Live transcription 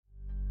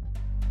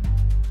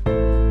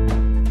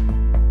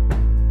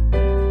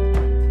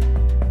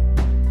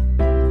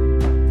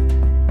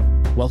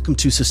Welcome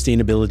to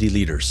Sustainability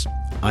Leaders.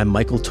 I'm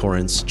Michael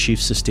Torrance, Chief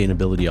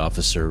Sustainability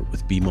Officer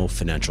with BMO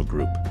Financial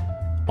Group.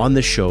 On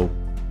this show,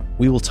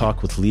 we will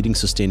talk with leading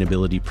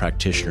sustainability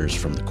practitioners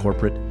from the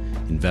corporate,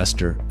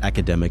 investor,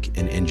 academic,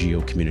 and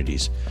NGO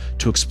communities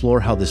to explore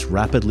how this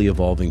rapidly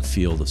evolving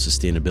field of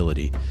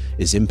sustainability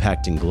is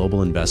impacting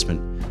global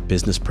investment,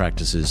 business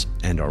practices,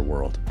 and our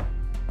world.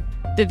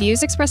 The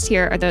views expressed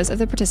here are those of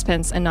the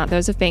participants and not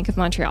those of Bank of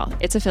Montreal,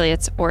 its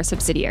affiliates, or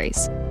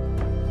subsidiaries.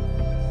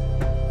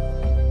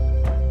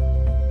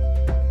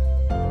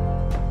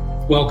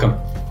 Welcome,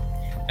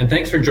 and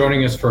thanks for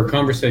joining us for a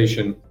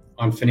conversation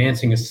on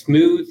financing a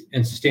smooth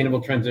and sustainable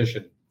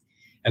transition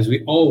as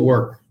we all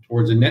work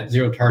towards a net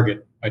zero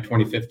target by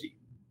 2050.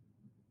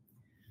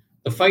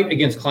 The fight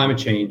against climate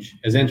change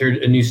has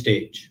entered a new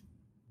stage.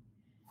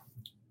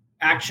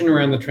 Action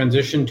around the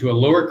transition to a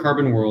lower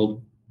carbon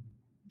world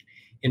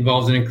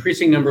involves an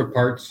increasing number of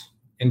parts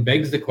and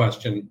begs the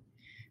question,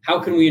 how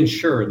can we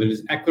ensure that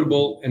it's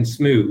equitable and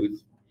smooth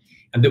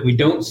and that we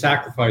don't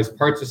sacrifice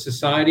parts of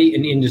society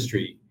and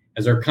industry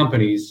as our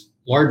companies,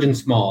 large and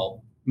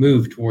small,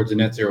 move towards a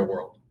net zero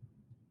world?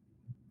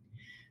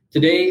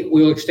 Today,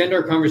 we will extend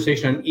our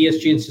conversation on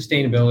ESG and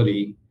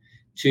sustainability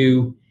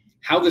to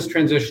how this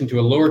transition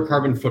to a lower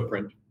carbon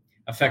footprint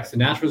affects the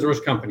natural resource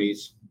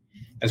companies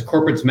as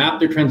corporates map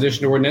their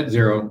transition toward net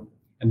zero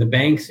and the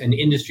banks and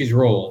industry's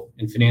role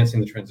in financing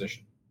the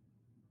transition.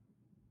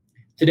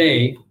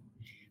 Today,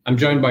 I'm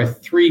joined by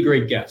three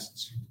great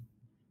guests: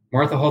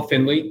 Martha Hall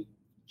Findlay,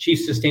 Chief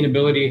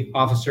Sustainability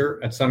Officer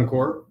at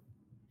Suncor;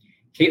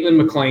 Caitlin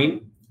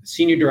McLean,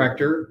 Senior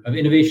Director of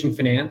Innovation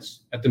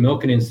Finance at the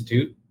Milken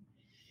Institute;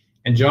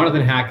 and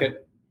Jonathan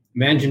Hackett,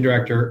 Managing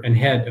Director and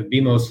Head of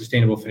BMO's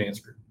Sustainable Finance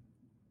Group.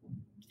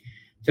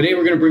 Today,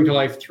 we're going to bring to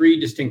life three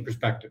distinct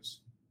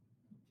perspectives.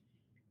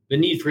 The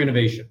need for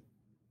innovation,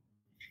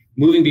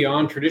 moving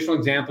beyond traditional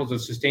examples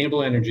of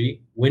sustainable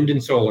energy, wind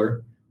and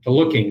solar, to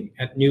looking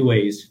at new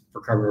ways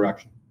for carbon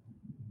reduction.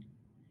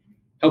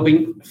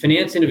 Helping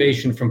finance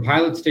innovation from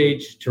pilot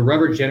stage to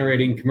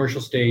rubber-generating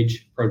commercial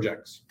stage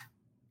projects.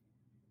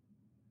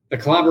 The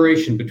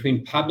collaboration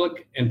between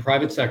public and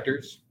private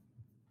sectors.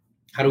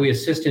 How do we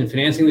assist in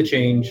financing the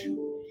change,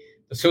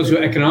 the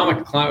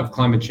socioeconomic of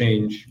climate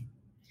change,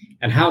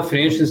 and how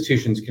financial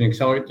institutions can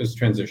accelerate this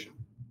transition?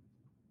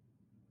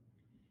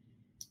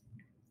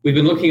 We've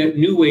been looking at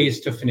new ways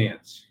to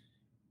finance.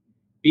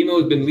 BMO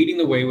has been leading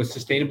the way with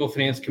sustainable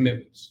finance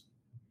commitments.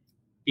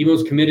 BMO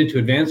is committed to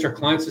advance our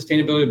client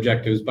sustainability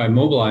objectives by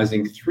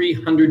mobilizing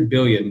 $300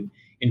 billion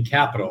in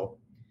capital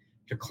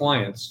to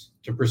clients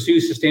to pursue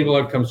sustainable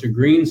outcomes through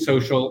green,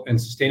 social, and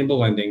sustainable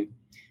lending,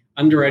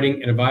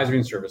 underwriting and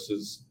advisory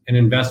services, and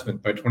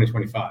investment by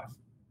 2025.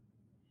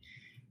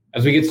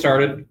 As we get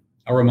started,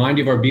 I'll remind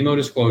you of our BMO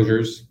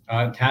disclosures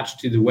attached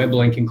to the web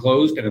link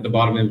enclosed and at the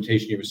bottom of the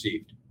invitation you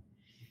received.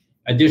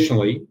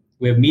 Additionally,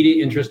 we have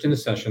media interest in the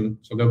session,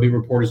 so there'll be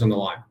reporters on the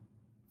line.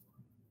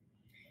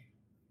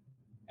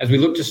 As we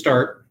look to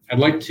start, I'd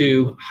like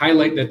to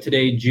highlight that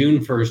today, June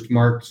 1st,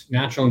 marks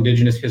Natural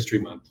Indigenous History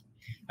Month,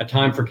 a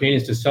time for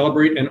Canadians to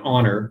celebrate and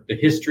honor the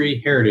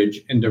history,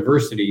 heritage, and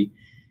diversity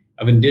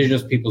of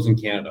Indigenous peoples in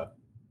Canada.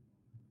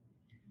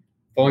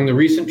 Following the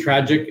recent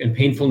tragic and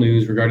painful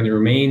news regarding the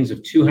remains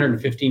of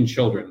 215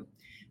 children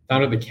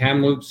found at the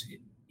Kamloops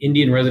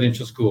Indian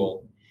Residential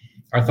School,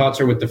 our thoughts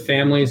are with the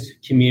families,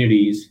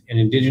 communities, and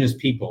Indigenous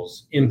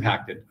peoples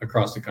impacted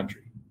across the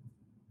country.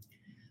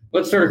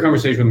 Let's start our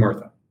conversation with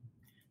Martha.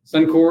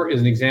 Suncor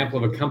is an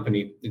example of a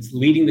company that's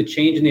leading the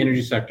change in the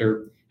energy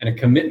sector and a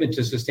commitment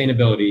to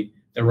sustainability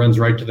that runs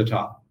right to the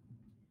top.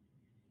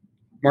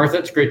 Martha,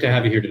 it's great to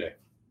have you here today.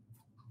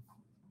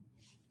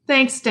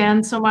 Thanks,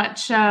 Dan, so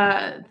much.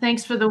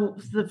 Thanks for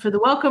the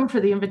welcome, for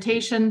the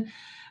invitation.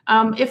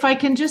 If I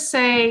can just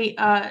say,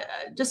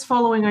 just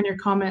following on your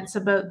comments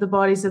about the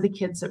bodies of the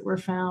kids that were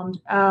found,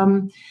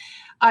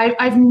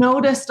 I've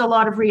noticed a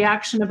lot of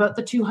reaction about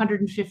the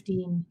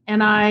 215,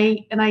 and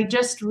I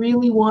just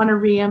really want to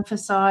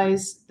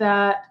reemphasize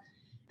that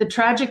the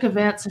tragic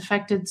events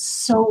affected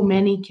so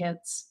many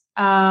kids.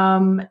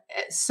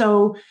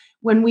 So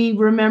when we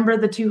remember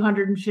the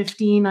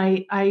 215,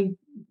 I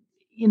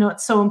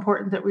it's so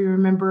important that we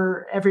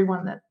remember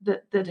everyone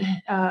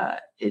that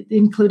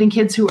including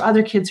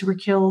other kids who were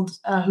killed,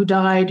 who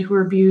died, who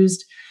were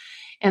abused,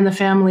 and the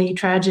family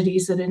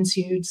tragedies that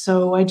ensued.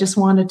 So I just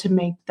wanted to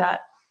make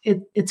that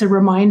it's a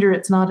reminder.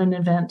 It's not an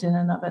event in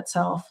and of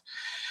itself.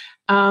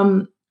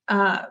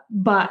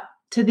 But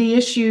to the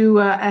issue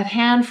at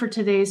hand for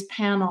today's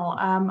panel,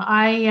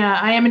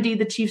 I am indeed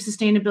the Chief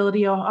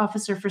Sustainability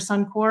Officer for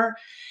Suncor.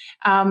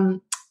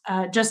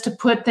 Just to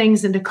put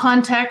things into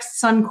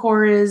context,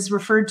 Suncor is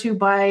referred to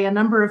by a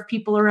number of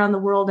people around the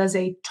world as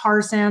a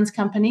tar sands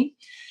company.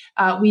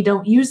 We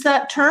don't use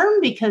that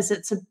term because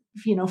it's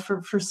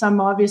for some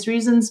obvious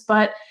reasons,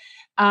 but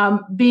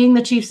being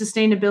the Chief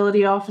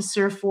Sustainability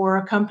Officer for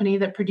a company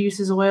that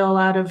produces oil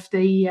out of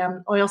the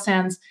oil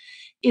sands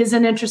is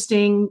an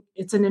interesting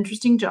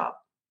job.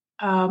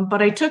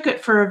 But I took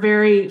it for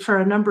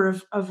a number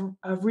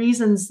of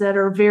reasons that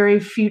are very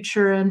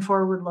future and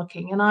forward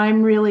looking. And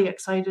I'm really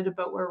excited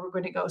about where we're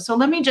going to go. So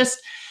let me just,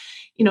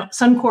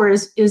 Suncor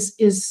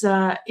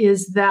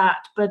is that,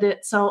 but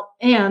it's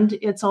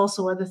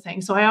also other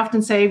things. So I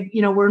often say,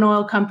 we're an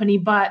oil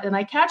company, and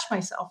I catch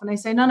myself and I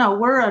say, no,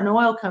 we're an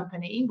oil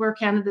company. We're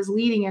Canada's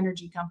leading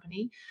energy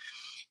company.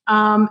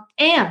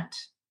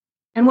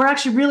 And we're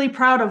actually really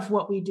proud of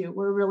what we do.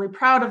 We're really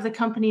proud of the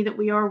company that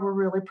we are. We're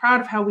really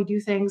proud of how we do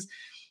things.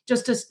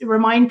 Just to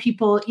remind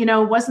people,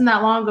 it wasn't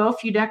that long ago, a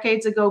few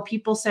decades ago,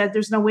 people said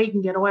there's no way you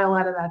can get oil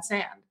out of that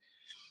sand.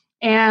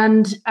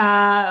 And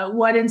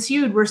what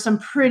ensued were some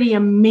pretty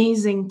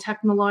amazing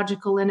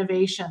technological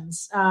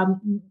innovations,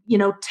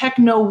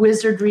 techno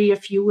wizardry,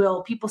 if you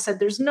will. People said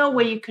there's no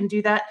way you can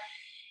do that.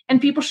 And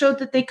people showed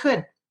that they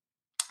could.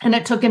 And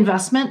it took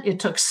investment, it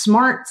took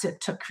smarts,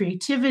 it took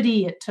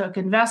creativity, it took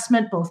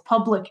investment, both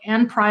public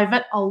and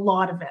private, a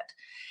lot of it.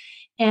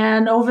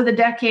 And over the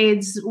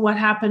decades, what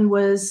happened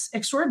was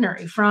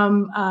extraordinary,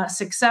 from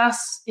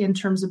success in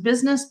terms of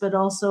business, but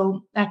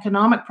also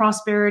economic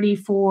prosperity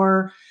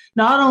for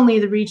not only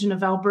the region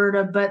of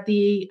Alberta, but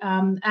the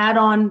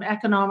add-on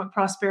economic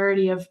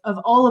prosperity of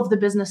all of the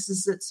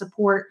businesses that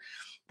support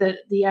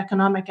the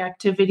economic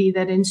activity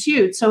that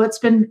ensued. So it's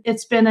been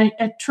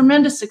a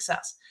tremendous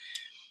success.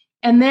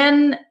 And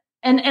then,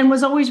 and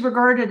was always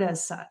regarded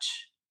as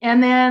such.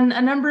 And then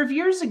a number of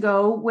years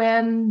ago,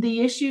 when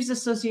the issues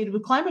associated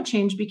with climate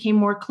change became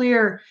more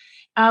clear,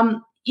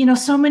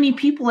 so many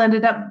people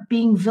ended up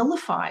being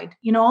vilified.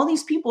 All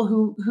these people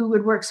who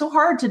would work so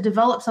hard to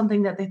develop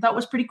something that they thought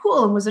was pretty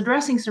cool and was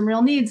addressing some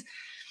real needs.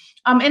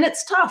 And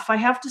it's tough. I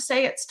have to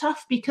say it's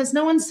tough because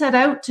no one set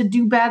out to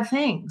do bad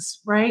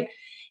things, right?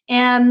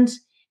 And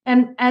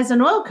as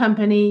an oil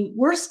company,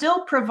 we're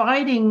still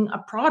providing a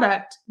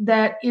product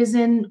that is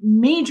in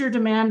major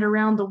demand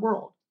around the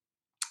world.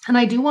 And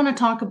I do want to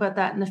talk about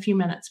that in a few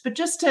minutes, but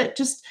just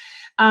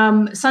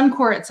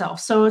Suncor itself.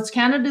 So it's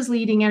Canada's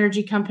leading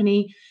energy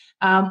company.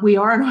 We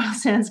are an oil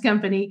sands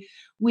company.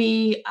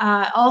 We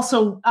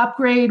also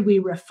upgrade, we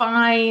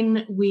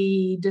refine,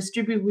 we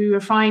distribute, we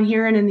refine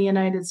here and in the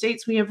United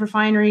States. We have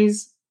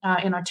refineries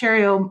in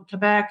Ontario,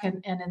 Quebec,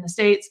 and in the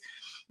States.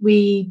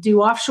 We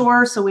do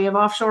offshore, so we have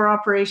offshore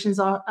operations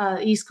on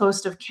east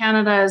coast of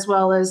Canada as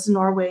well as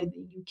Norway,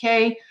 the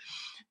UK.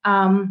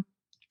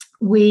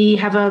 We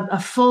have a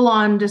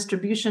full-on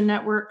distribution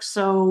network,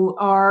 so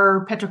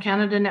our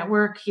Petro-Canada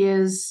network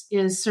is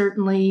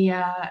certainly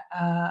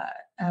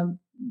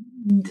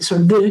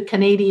sort of the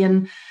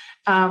Canadian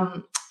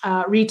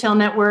retail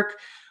network.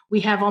 We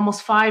have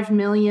almost 5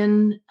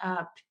 million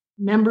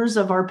members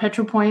of our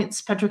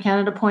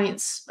Petro-Canada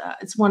points.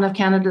 It's one of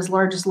Canada's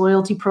largest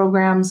loyalty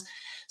programs.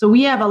 So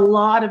we have a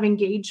lot of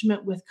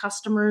engagement with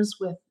customers,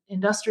 with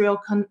industrial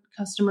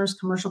customers,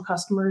 commercial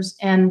customers,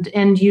 and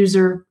end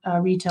user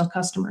retail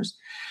customers.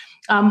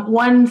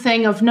 One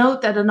thing of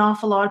note that an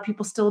awful lot of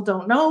people still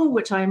don't know,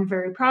 which I'm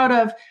very proud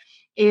of,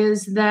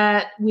 is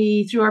that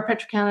through our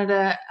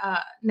Petro-Canada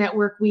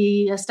network,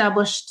 we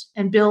established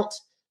and built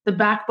the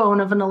backbone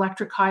of an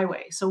electric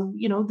highway. So,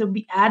 they'll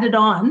be added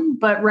on,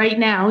 but right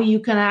now you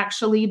can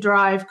actually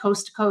drive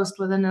coast to coast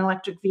with an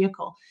electric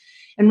vehicle.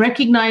 And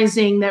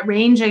recognizing that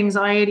range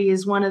anxiety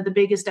is one of the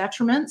biggest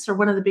detriments or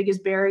one of the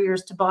biggest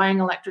barriers to buying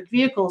electric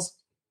vehicles,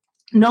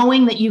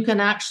 knowing that you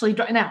can actually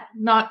drive, now,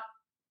 not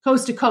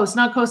coast to coast,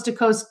 not coast to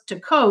coast to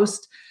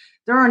coast.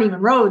 There aren't even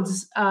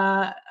roads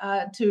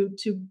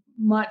to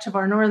much of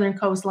our northern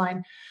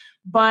coastline,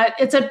 but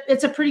it's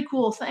a pretty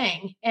cool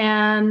thing.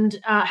 And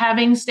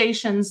having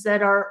stations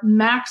that are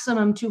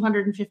maximum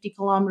 250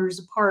 kilometers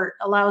apart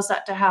allows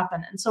that to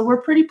happen. And so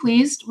we're pretty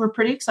pleased. We're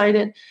pretty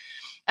excited.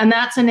 And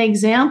that's an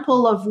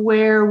example of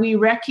where we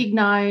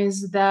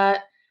recognize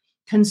that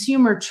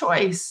consumer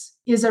choice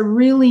is a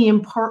really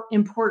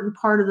important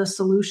part of the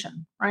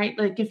solution, right?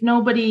 Like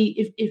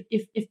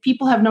if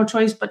people have no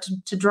choice but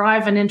to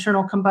drive an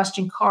internal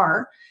combustion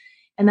car,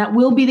 and that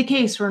will be the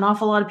case for an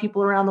awful lot of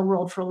people around the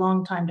world for a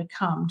long time to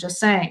come, just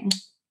saying.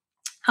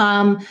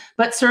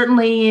 But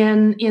certainly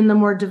in the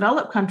more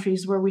developed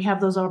countries where we have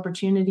those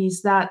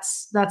opportunities,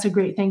 that's a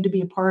great thing to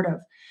be a part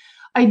of.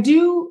 I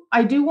do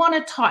want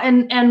to talk,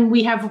 and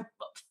we have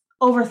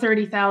over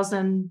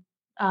 30,000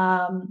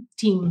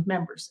 team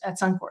members at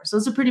Suncor. So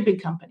it's a pretty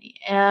big company.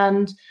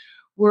 And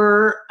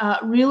we're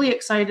really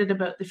excited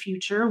about the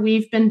future.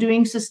 We've been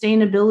doing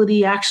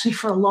sustainability actually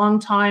for a long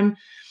time.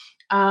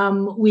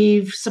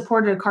 We've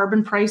supported a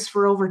carbon price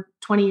for over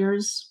 20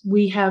 years.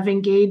 We have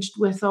engaged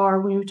with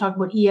when we talk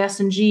about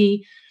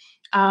ES&G,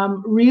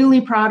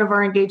 really proud of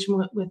our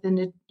engagement with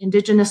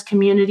Indigenous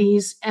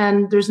communities.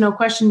 And there's no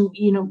question,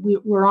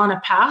 we're on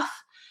a path.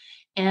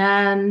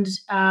 And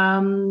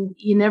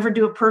you never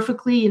do it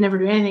perfectly. You never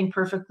do anything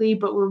perfectly.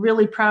 But we're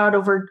really proud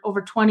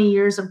over 20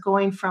 years of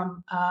going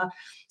from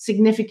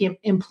significant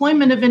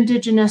employment of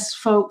Indigenous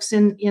folks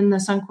in the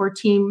Suncor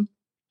team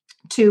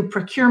to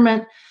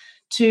procurement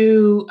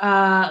to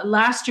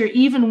last year,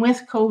 even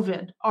with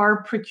COVID,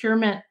 our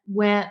procurement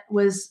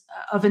was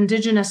of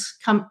Indigenous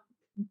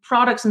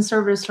products and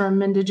services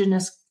from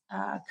Indigenous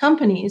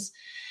companies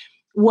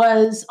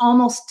was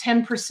almost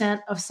 10%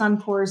 of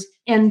Suncor's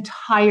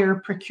entire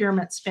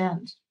procurement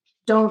spend.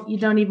 You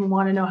don't even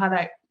want to know how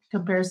that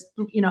compares,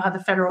 how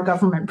the federal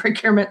government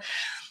procurement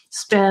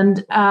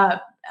spend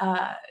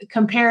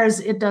compares.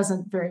 It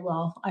doesn't very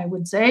well, I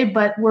would say,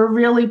 but we're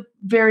really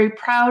very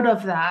proud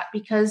of that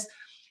because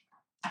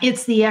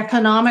it's the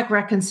economic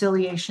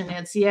reconciliation,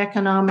 it's the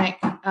economic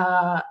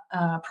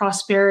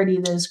prosperity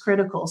that is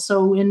critical.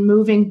 So in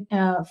moving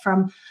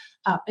from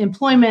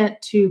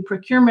employment to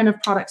procurement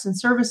of products and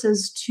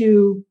services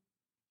to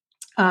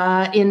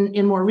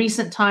in more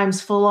recent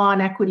times,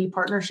 full-on equity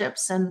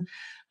partnerships, and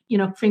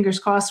fingers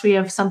crossed we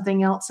have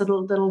something else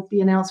that'll be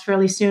announced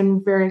fairly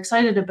soon. Very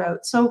excited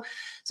about. So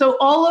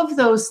all of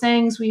those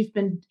things we've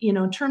been,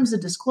 in terms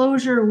of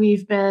disclosure,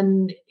 we've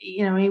been,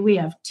 we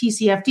have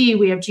TCFD,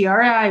 we have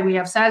GRI, we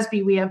have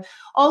SASB, we have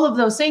all of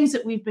those things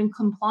that we've been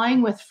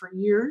complying with for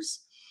years.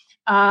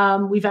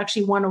 We've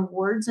actually won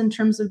awards in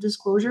terms of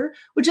disclosure,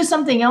 which is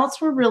something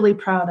else we're really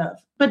proud of.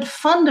 But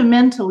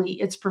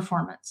fundamentally, it's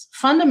performance.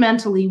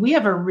 Fundamentally, we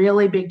have a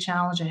really big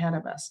challenge ahead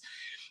of us.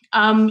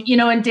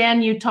 And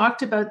Dan, you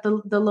talked about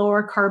the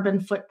lower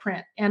carbon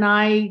footprint, and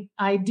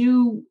I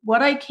do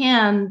what I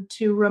can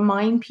to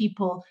remind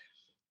people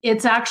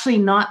it's actually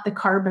not the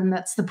carbon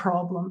that's the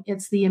problem,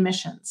 it's the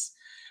emissions.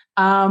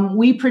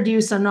 We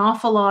produce an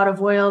awful lot of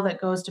oil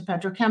that goes to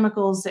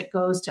petrochemicals, that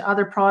goes to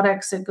other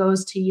products, that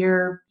goes to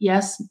your,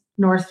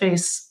 North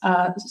Face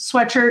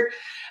sweatshirt,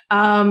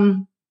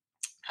 an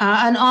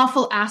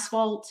awful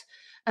asphalt,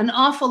 an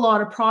awful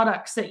lot of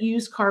products that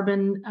use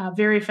carbon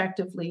very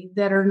effectively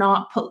that are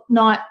not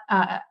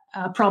a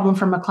problem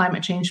from a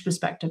climate change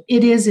perspective.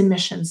 It is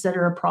emissions that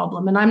are a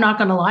problem. And I'm not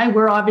going to lie,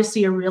 we're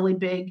obviously a really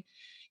big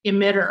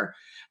emitter.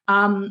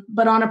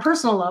 But on a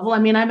personal level,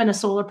 I've been a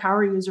solar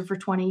power user for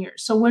 20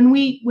 years. So when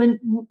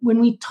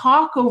we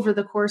talk over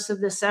the course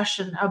of this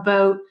session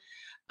about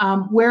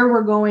where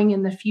we're going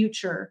in the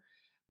future,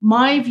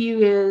 my view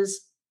is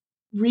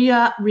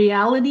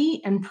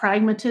reality and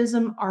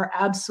pragmatism are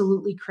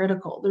absolutely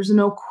critical. There's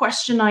no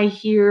question. I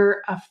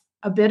hear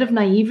a bit of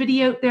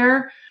naivety out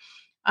there.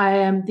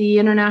 The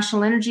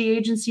International Energy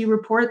Agency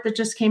report that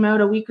just came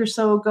out a week or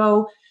so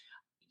ago,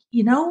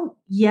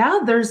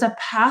 there's a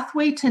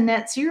pathway to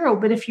net zero.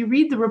 But if you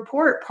read the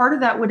report, part of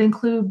that would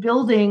include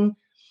building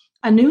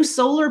a new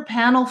solar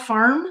panel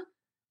farm,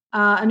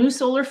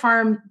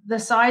 the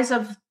size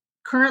of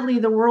currently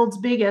the world's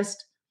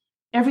biggest,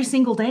 every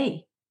single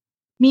day.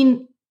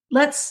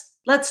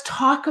 Let's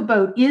talk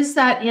about, is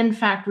that in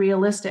fact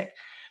realistic?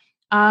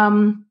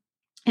 In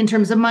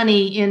terms of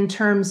money, in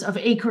terms of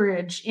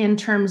acreage, in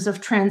terms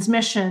of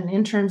transmission,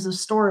 in terms of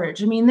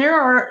storage.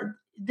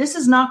 This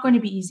is not going to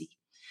be easy.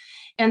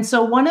 And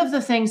so one of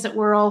the things that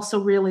we're also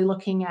really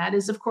looking at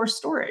is, of course,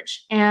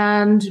 storage.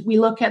 And we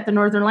look at the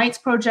Northern Lights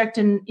project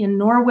in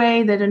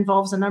Norway that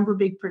involves a number of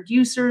big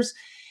producers.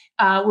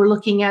 We're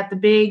looking at the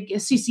big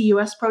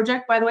CCUS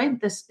project, by the way.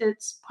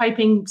 It's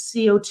piping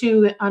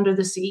CO2 under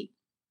the sea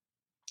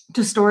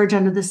to storage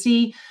under the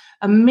sea.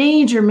 A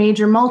major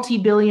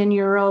multi-billion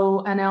euro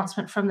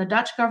announcement from the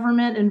Dutch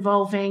government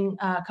involving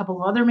a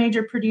couple of other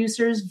major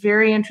producers.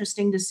 Very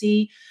interesting to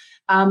see.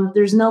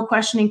 There's no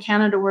question in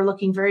Canada, we're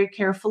looking very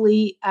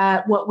carefully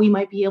at what we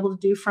might be able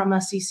to do from a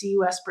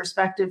CCUS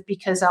perspective,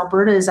 because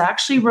Alberta is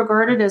actually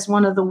regarded as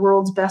one of the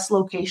world's best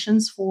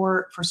locations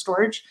for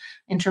storage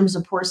in terms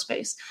of pore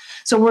space.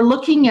 So we're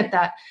looking at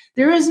that.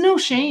 There is no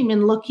shame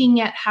in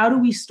looking at how do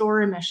we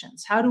store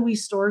emissions? How do we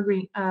store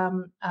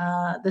the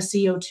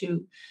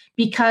CO2?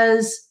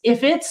 Because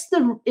if it's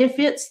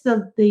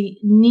the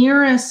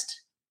nearest,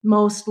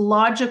 most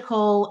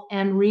logical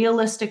and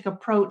realistic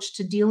approach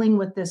to dealing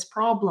with this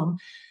problem,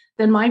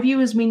 then my view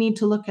is we need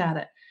to look at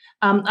it.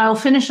 I'll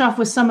finish off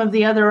with some of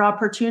the other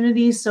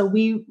opportunities. So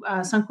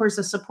Suncor is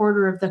a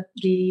supporter of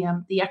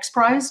the X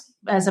Prize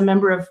as a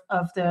member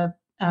of the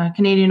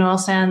Canadian Oil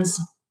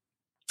Sands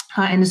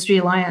Industry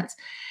Alliance.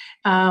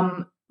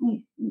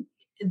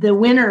 The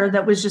winner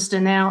that was just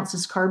announced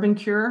is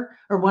CarbonCure,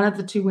 or one of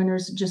the two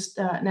winners just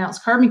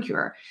announced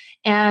CarbonCure.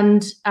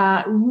 And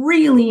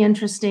really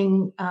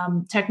interesting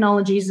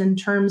technologies in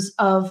terms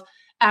of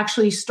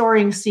actually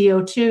storing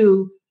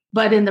CO2,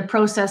 but in the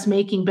process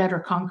making better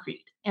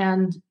concrete.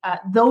 And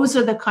those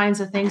are the kinds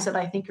of things that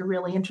I think are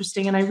really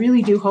interesting. And I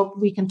really do hope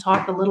we can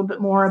talk a little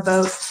bit more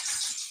about,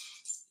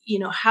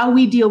 how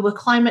we deal with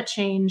climate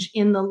change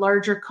in the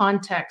larger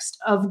context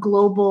of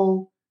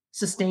global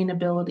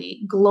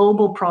sustainability,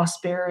 global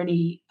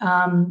prosperity,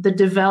 the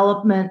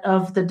development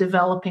of the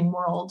developing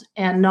world,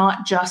 and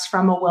not just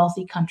from a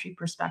wealthy country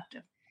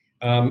perspective.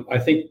 I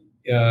think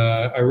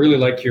I really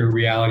like your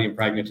reality and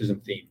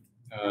pragmatism theme.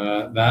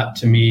 That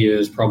to me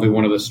is probably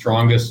one of the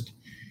strongest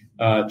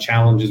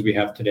challenges we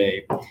have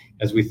today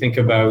as we think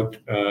about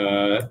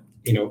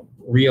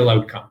real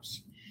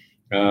outcomes.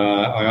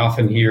 I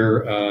often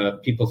hear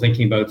people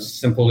thinking about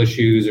simple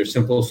issues or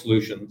simple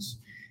solutions,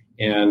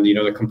 and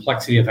the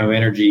complexity of how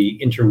energy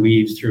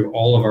interweaves through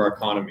all of our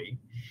economy,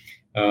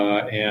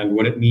 and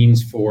what it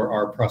means for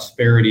our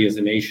prosperity as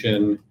a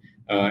nation,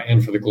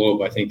 and for the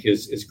globe, I think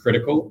is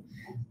critical,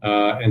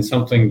 and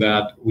something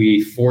that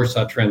we force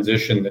a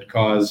transition that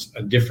cause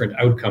a different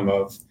outcome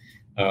of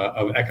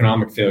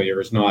economic failure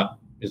is not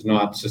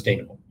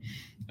sustainable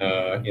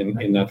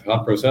in that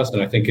thought process.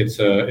 And I think it's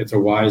a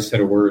wise set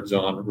of words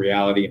on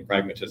reality and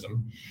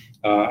pragmatism.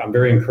 I'm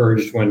very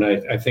encouraged when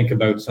I think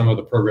about some of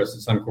the progress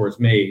that Suncor has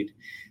made.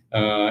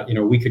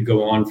 We could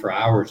go on for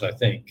hours, I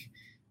think,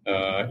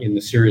 in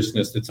the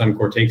seriousness that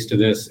Suncor takes to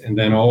this, and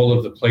then all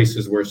of the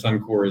places where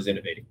Suncor is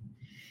innovating.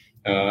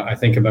 I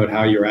think about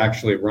how you're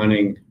actually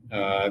running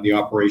the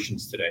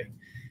operations today,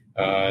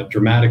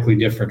 dramatically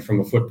different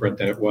from a footprint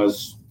than it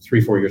was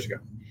 3-4 years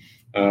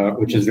ago,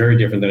 which is very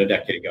different than a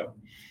decade ago.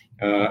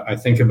 I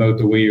think about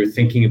the way you're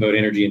thinking about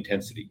energy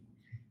intensity.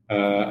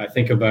 I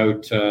think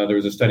about, there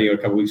was a study out a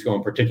couple weeks ago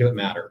on particulate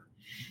matter.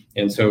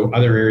 And so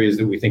other areas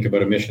that we think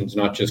about emissions,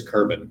 not just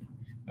carbon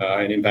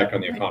and impact on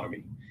the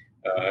economy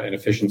and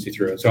efficiency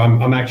through it. So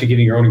I'm actually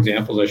giving your own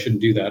examples. I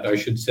shouldn't do that. I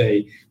should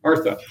say,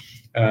 Martha,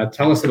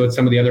 tell us about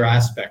some of the other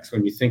aspects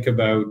when you think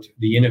about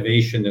the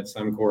innovation that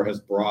Suncor has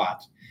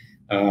brought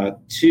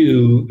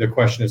to the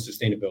question of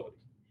sustainability.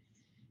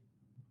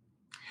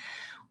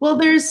 Well,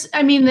 we're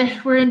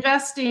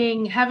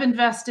have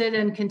invested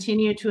and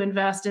continue to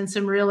invest in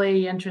some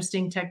really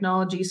interesting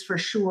technologies for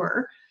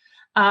sure.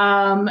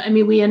 We're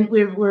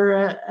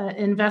an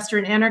investor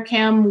in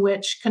Enerchem,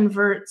 which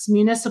converts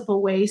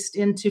municipal waste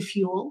into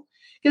fuel.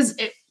 Because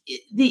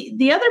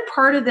the other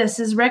part of this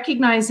is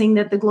recognizing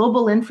that the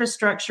global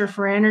infrastructure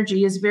for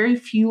energy is very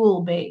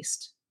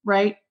fuel-based,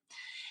 right?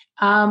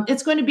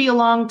 It's going to be a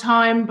long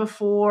time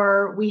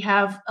before we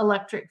have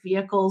electric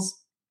vehicles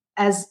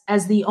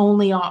as the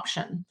only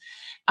option.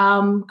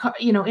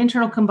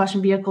 Internal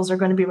combustion vehicles are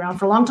going to be around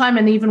for a long time,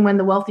 and even when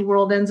the wealthy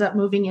world ends up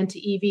moving into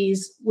EVs,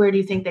 where do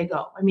you think they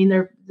go? I mean,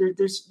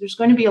 there's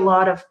going to be a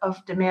lot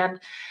of demand,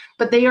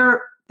 but they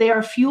are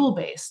fuel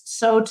based.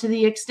 So to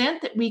the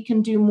extent that we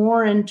can do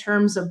more in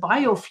terms of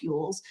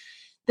biofuels,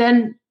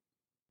 then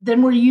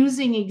we're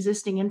using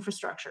existing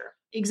infrastructure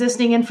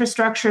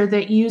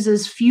that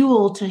uses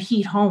fuel to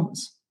heat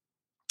homes.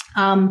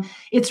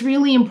 It's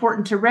really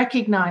important to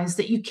recognize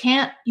that you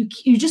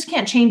just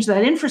can't change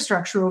that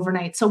infrastructure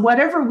overnight. So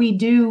whatever we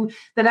do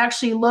that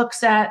actually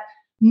looks at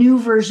new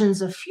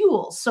versions of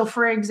fuels. So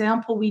for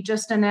example, we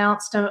just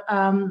announced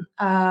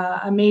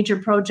a major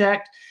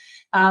project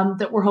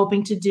that we're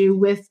hoping to do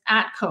with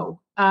ATCO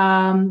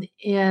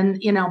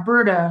in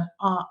Alberta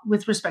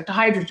with respect to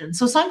hydrogen.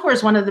 So Suncor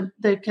is one of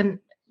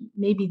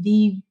maybe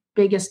the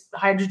biggest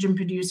hydrogen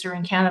producer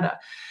in Canada.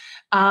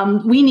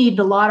 We need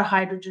a lot of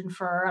hydrogen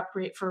for our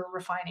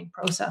refining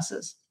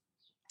processes.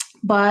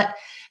 But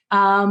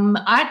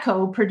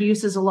ATCO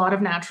produces a lot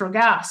of natural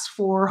gas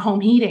for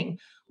home heating.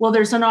 Well,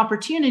 there's an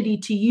opportunity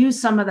to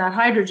use some of that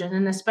hydrogen,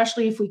 and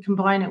especially if we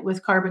combine it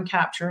with carbon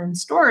capture and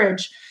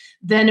storage,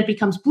 then it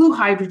becomes blue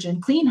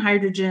hydrogen, clean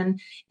hydrogen,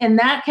 and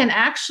that can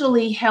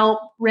actually help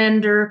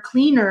render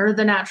cleaner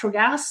the natural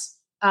gas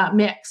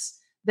mix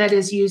that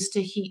is used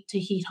to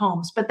heat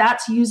homes. But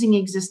that's using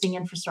existing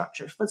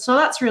infrastructure. So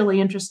that's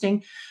really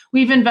interesting.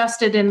 We've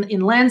invested in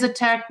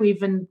LanzaTech.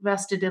 We've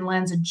invested in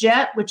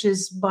LanzaJet, which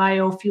is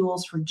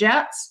biofuels for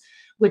jets,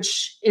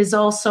 which is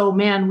also,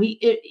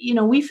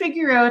 we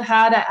figure out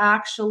how to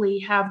actually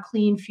have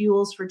clean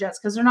fuels for jets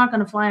because they're not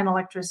going to fly on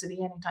electricity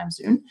anytime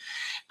soon.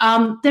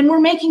 Then we're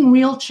making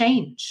real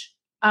change.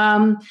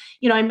 I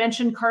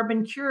mentioned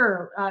Carbon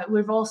Cure.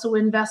 We've also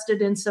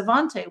invested in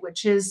Savante,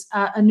 which is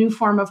a new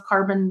form of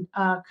carbon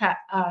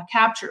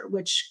capture,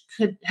 which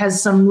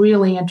has some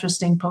really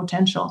interesting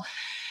potential.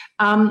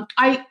 I'm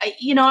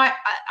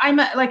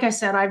like I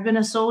said, I've been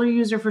a solar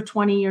user for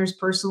 20 years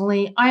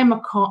personally. I am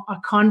a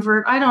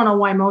convert. I don't know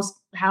why most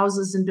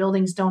houses and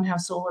buildings don't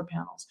have solar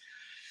panels.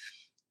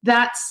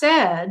 That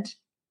said,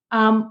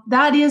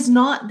 that is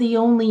not the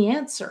only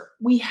answer.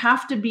 We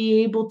have to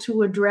be able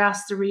to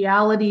address the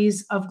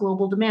realities of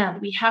global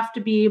demand. We have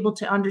to be able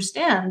to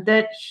understand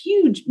that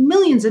huge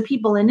millions of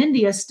people in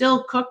India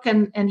still cook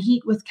and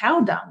heat with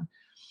cow dung,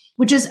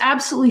 which is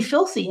absolutely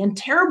filthy and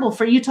terrible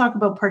for you. Talk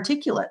about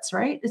particulates,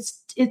 right?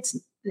 It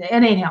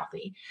ain't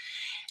healthy.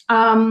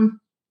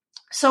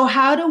 So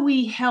how do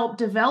we help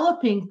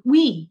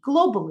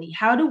globally,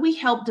 how do we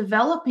help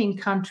developing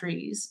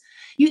countries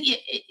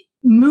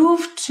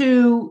move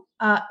to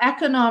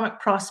economic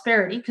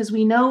prosperity? Because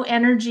we know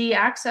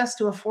access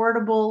to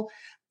affordable,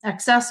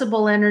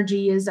 accessible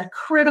energy is a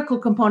critical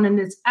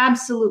component. It's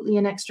absolutely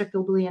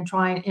inextricably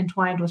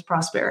entwined with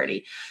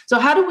prosperity. So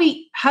how do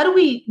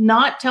we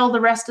not tell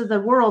the rest of the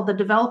world, the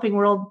developing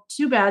world,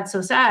 too bad,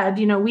 so sad?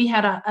 We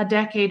had a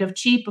decade of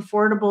cheap,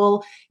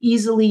 affordable,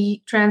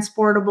 easily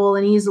transportable,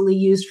 and easily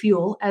used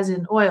fuel, as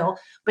in oil,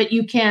 but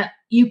you can't.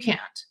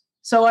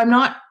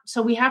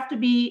 So we have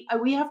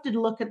to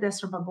look at this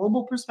from a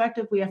global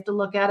perspective. We have to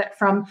look at it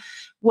from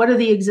what are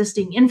the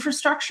existing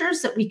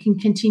infrastructures that we can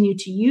continue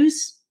to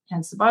use,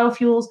 hence the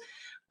biofuels,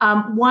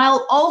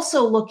 while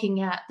also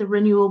looking at the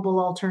renewable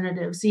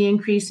alternatives, the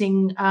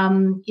increasing,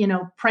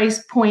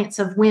 price points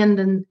of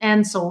wind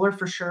and solar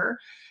for sure,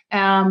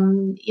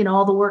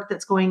 all the work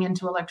that's going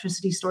into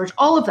electricity storage,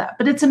 all of that.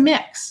 But it's a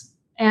mix.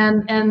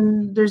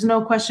 And there's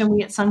no question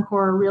we at Suncor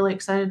are really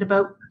excited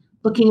about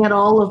looking at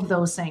all of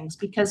those things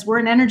because we're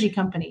an energy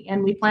company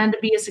and we plan to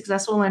be a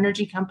successful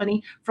energy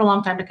company for a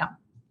long time to come.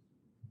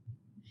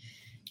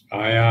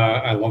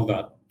 I love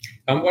that.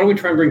 Why don't we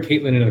try and bring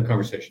Caitlin into the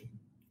conversation?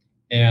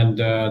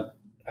 And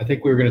I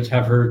think we were going to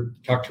have her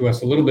talk to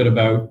us a little bit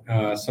about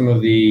some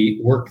of the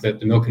work that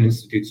the Milken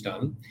Institute's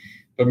done.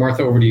 But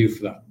Martha, over to you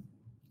for that.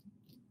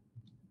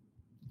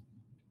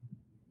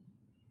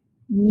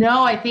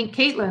 No, I think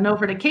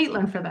over to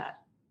Caitlin for that.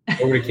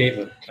 Over to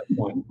Caitlin. That's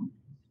fine.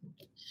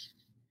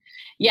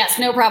 Yes,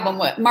 no problem.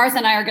 Martha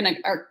and I are going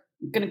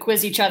to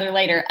quiz each other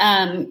later.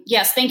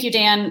 Yes, thank you,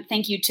 Dan.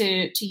 Thank you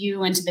to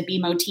you and to the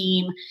BMO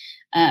team,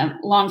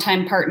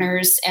 longtime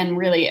partners, and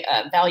really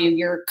value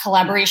your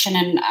collaboration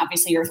and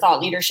obviously your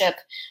thought leadership.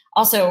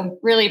 Also,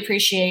 really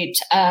appreciate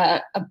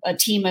a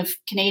team of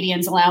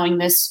Canadians allowing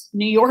this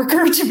New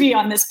Yorker to be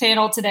on this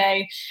panel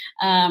today.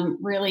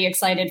 Really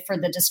excited for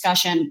the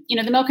discussion. The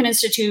Milken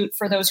Institute,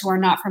 for those who are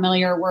not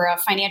familiar, we're a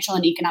financial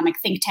and economic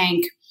think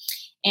tank.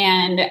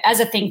 And as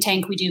a think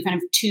tank, we do kind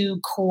of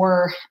two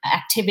core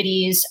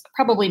activities,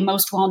 probably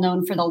most well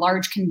known for the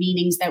large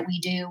convenings that we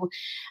do,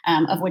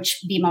 of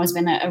which BMO has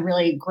been a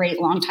really great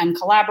longtime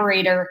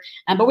collaborator.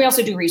 But we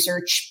also do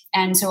research.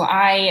 And so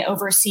I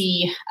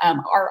oversee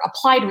our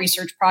applied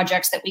research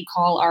projects that we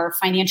call our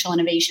financial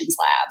innovations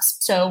labs.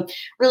 So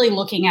really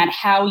looking at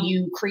how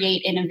you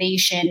create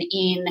innovation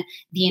in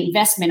the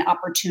investment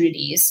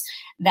opportunities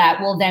that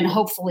will then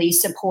hopefully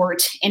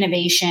support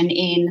innovation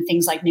in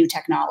things like new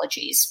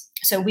technologies.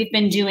 So we've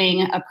been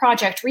doing a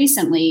project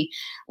recently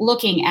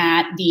looking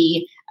at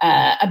the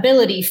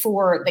ability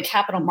for the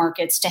capital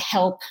markets to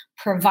help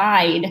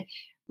provide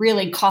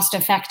really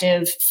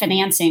cost-effective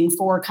financing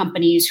for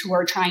companies who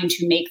are trying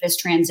to make this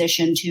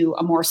transition to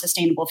a more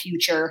sustainable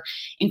future,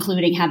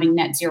 including having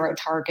net zero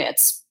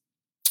targets.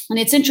 And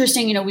it's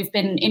interesting, we've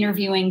been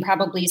interviewing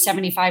probably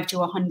 75 to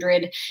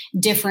 100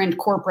 different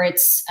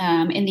corporates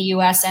in the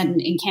US and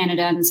in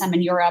Canada and some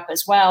in Europe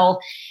as well,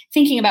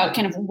 thinking about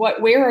kind of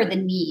where are the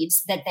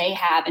needs that they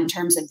have in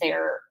terms of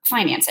their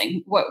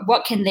financing?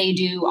 What can they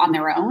do on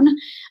their own?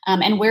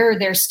 And where are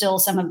there still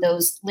some of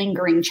those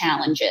lingering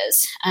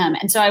challenges?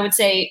 And so I would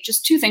say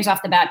just two things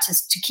off the bat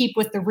to keep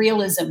with the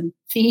realism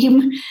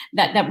theme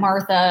that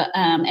Martha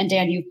and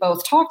Dan, you've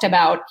both talked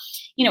about.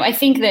 I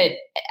think that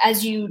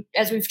as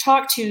we've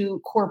talked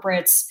to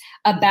corporates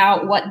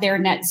about what their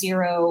net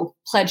zero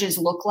pledges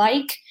look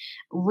like,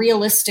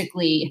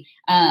 realistically,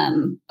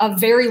 a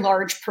very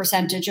large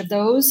percentage of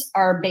those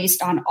are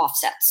based on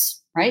offsets.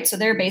 Right. So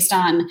they're based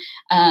on,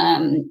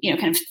 kind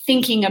of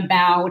thinking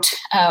about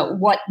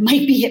what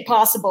might be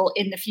possible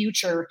in the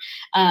future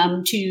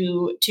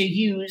to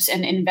use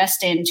and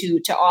invest in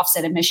to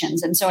offset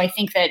emissions. And so I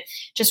think that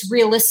just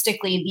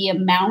realistically, the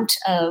amount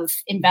of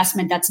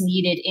investment that's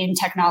needed in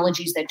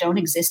technologies that don't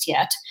exist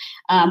yet,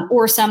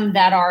 or some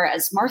that are,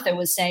 as Martha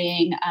was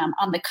saying,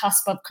 on the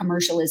cusp of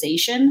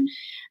commercialization,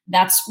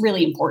 that's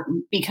really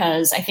important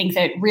because I think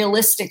that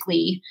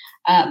realistically,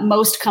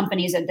 most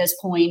companies at this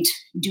point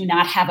do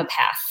not have a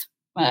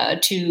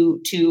path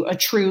to a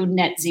true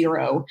net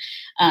zero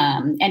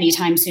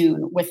anytime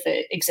soon with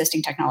the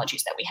existing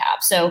technologies that we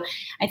have. So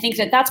I think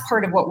that that's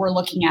part of what we're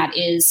looking at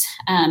is,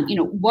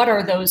 what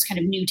are those kind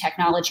of new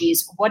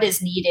technologies? What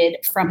is needed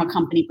from a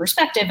company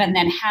perspective? And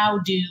then how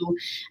do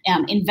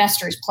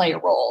investors play a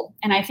role?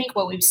 And I think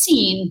what we've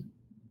seen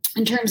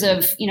in terms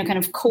of, kind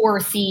of core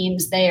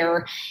themes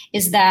there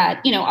is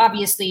that,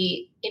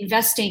 obviously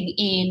investing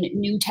in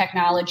new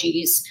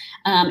technologies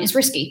is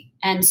risky.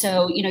 And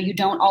so, you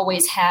don't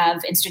always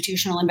have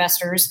institutional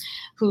investors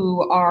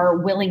who are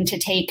willing to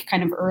take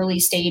kind of early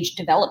stage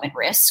development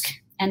risk.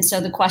 And so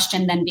the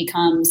question then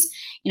becomes,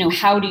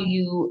 how do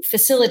you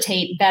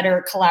facilitate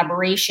better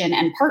collaboration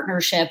and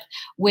partnership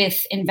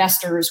with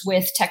investors,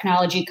 with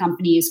technology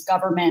companies,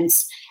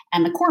 governments,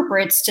 and the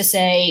corporates to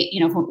say,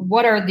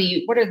 what are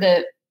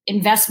the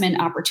investment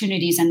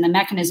opportunities and the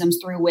mechanisms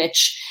through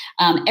which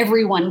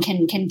everyone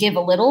can give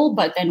a little,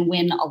 but then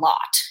win a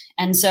lot.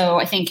 And so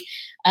I think,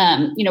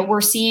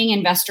 we're seeing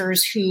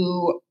investors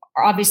who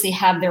obviously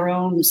have their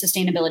own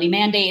sustainability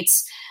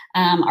mandates,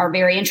 are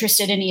very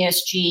interested in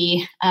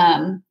ESG,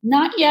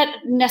 not yet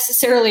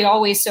necessarily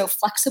always so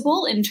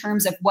flexible in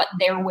terms of what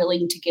they're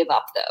willing to give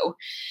up, though.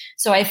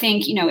 So I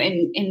think,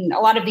 in a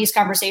lot of these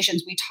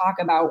conversations, we talk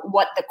about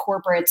what the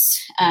corporates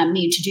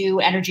need to do.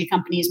 Energy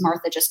companies,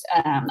 Martha just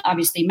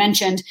obviously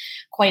mentioned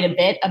quite a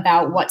bit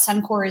about what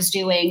Suncor is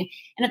doing.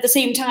 And at the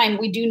same time,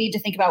 we do need to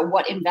think about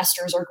what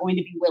investors are going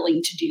to be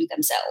willing to do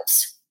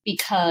themselves.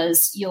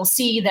 Because you'll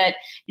see that,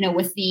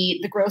 with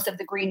the growth of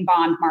the green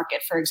bond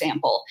market, for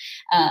example,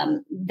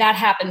 that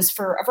happens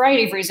for a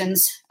variety of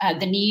reasons.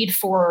 The need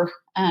for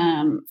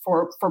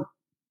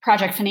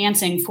project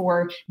financing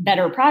for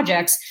better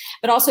projects,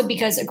 but also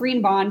because a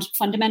green bond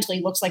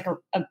fundamentally looks like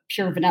a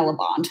pure vanilla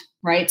bond,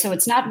 right? So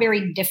it's not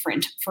very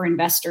different for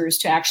investors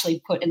to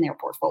actually put in their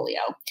portfolio.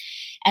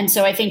 And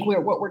so I think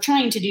what we're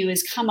trying to do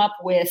is come up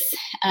with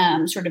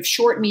sort of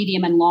short,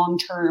 medium, and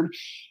long-term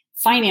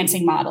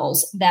financing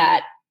models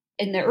that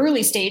in the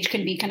early stage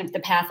can be kind of the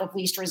path of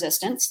least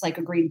resistance, like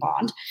a green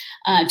bond,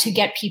 to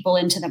get people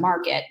into the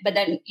market. But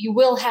then you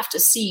will have to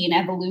see an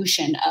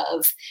evolution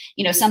of,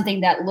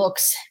 something that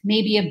looks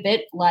maybe a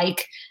bit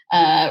like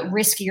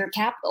riskier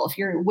capital. If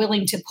you're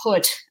willing to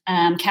put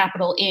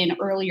capital in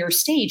earlier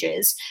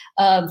stages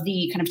of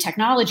the kind of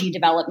technology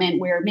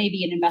development where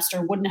maybe an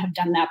investor wouldn't have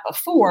done that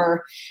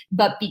before,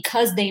 but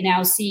because they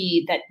now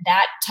see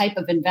that type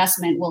of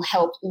investment will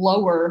help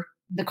lower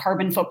the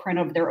carbon footprint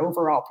of their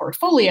overall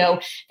portfolio,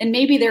 then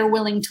maybe they're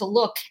willing to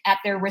look at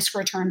their risk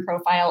return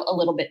profile a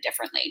little bit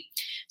differently.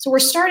 So we're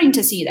starting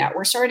to see that.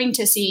 We're starting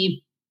to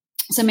see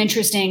some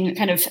interesting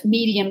kind of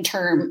medium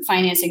term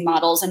financing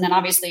models. And then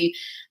obviously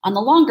on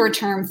the longer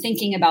term,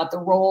 thinking about the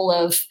role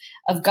of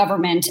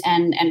government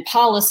and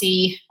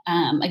policy,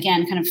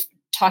 again, kind of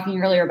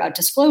talking earlier about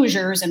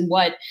disclosures and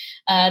what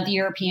the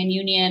European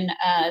Union,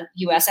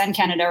 US and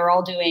Canada are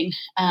all doing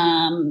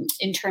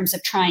in terms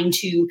of trying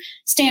to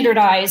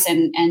standardize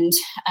and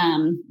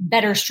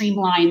better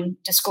streamline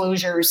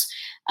disclosures,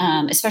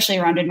 especially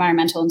around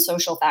environmental and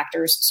social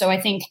factors. So I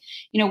think,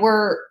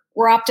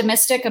 we're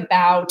optimistic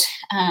about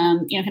kind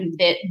of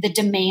the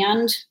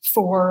demand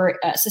for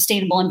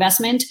sustainable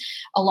investment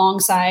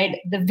alongside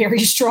the very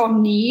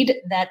strong need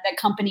that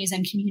companies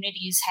and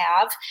communities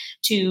have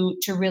to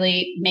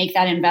really make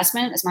that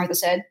investment. As Martha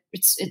said,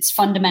 it's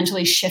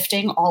fundamentally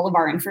shifting all of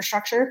our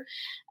infrastructure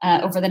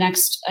over the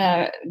next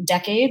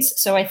decades.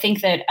 So I think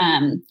that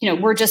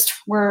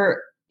we're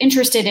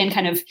interested in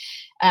kind of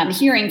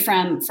hearing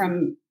from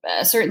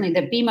certainly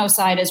the BMO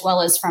side as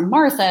well as from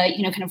Martha,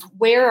 kind of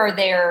where are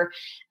there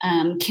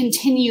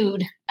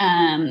continued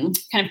kind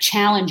of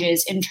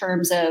challenges in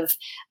terms of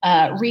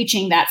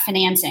reaching that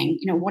financing.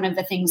 One of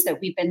the things that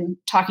we've been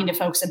talking to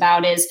folks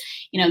about is,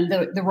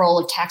 the role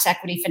of tax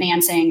equity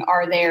financing.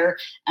 Are there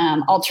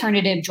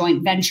alternative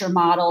joint venture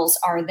models?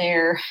 Are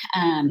there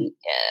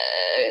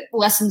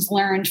lessons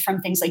learned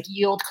from things like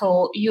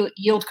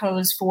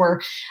yieldcos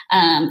for,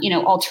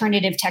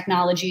 alternative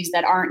technologies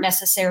that aren't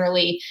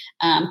necessarily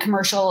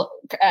commercial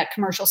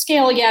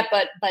scale yet,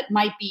 but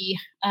might be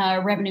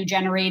revenue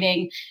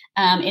generating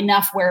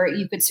enough where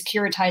you could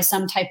securitize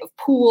some type of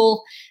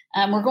pool.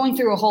 We're going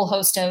through a whole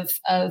host of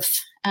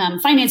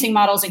financing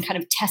models and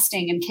kind of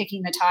testing and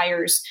kicking the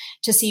tires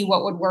to see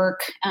what would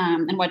work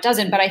and what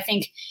doesn't. But I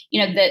think,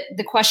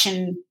 the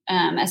question,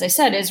 as I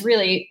said, is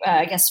really,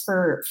 I guess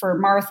for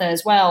Martha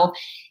as well,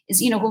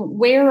 is,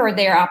 where are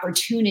there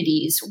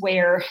opportunities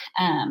where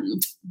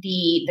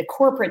the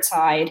corporate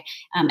side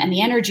and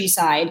the energy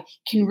side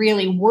can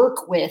really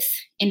work with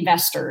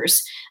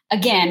investors,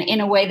 again, in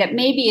a way that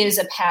maybe is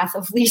a path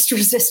of least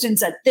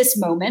resistance at this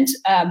moment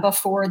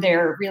before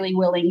they're really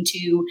willing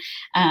to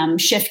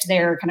shift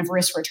their kind of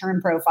risk return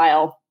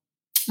profile.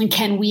 And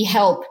can we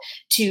help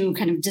to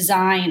kind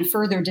of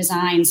further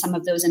design some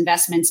of those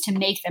investments to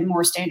make them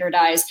more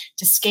standardized,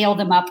 to scale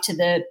them up to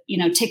the,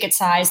 ticket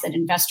size that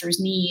investors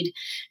need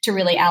to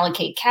really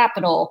allocate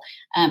capital,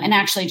 and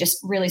actually just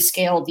really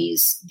scale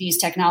these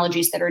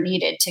technologies that are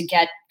needed to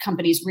get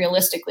companies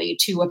realistically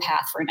to a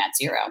path for net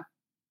zero.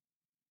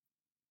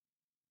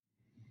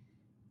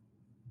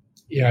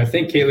 Yeah, I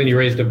think, Caitlin, you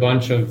raised a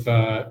bunch of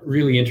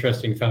really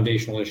interesting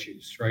foundational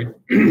issues, right?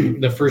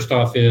 The first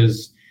off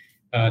is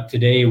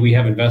today we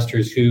have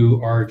investors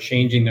who are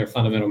changing their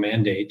fundamental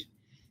mandate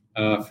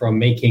from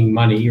making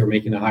money or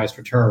making the highest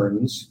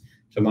returns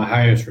to my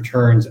highest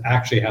returns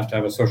actually have to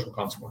have a social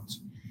consequence.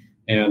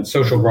 And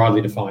social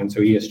broadly defined, so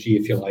ESG,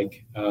 if you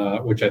like,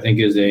 which I think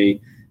is a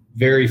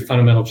very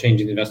fundamental change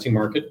in the investing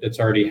market that's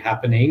already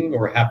happening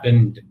or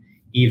happened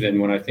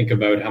even when I think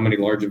about how many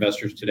large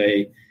investors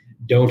today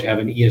don't have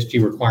an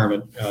ESG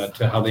requirement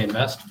to how they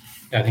invest.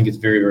 I think it's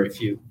very, very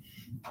few.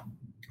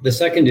 The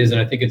second is,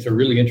 and I think it's a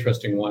really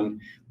interesting one,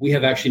 we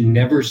have actually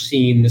never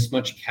seen this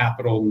much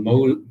capital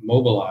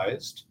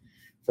mobilized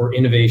for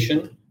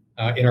innovation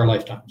in our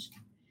lifetimes.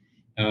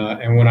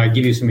 And when I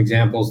give you some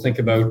examples, think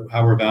about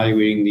how we're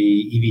evaluating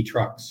the EV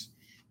trucks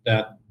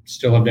that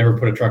still have never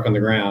put a truck on the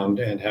ground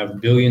and have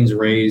billions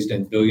raised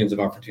and billions of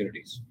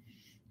opportunities.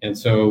 And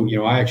so,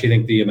 I actually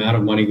think the amount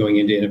of money going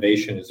into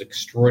innovation is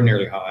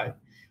extraordinarily high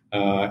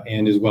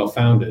and is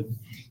well-founded.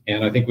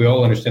 And I think we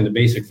all understand the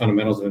basic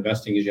fundamentals of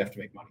investing is you have to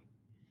make money.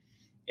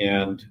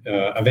 And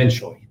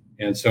eventually.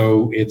 And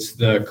so it's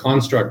the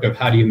construct of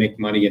how do you make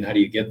money and how do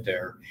you get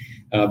there.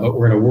 But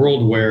we're in a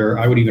world where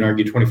I would even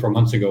argue 24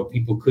 months ago,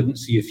 people couldn't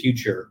see a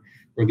future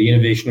where the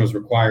innovation was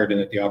required and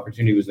that the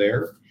opportunity was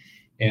there.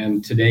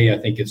 And today, I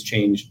think it's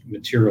changed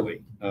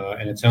materially.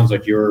 And it sounds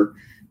like your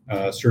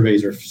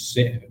surveys are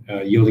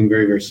yielding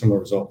very, very similar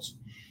results.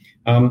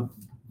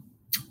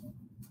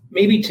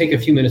 Maybe take a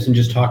few minutes and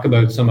just talk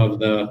about some of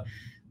the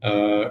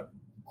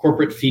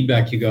corporate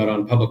feedback you got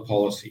on public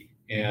policy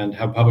and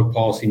how public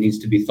policy needs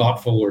to be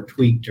thoughtful or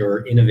tweaked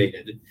or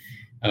innovated.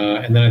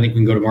 And then I think we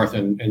can go to Martha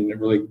and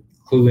really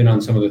clue in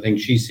on some of the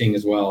things she's seeing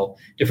as well.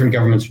 Different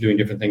governments are doing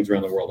different things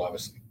around the world,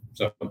 obviously.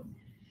 So.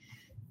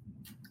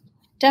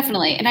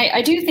 Definitely. And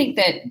I do think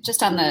that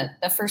just on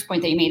the first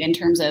point that you made in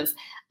terms of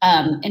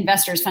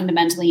investors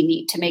fundamentally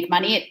need to make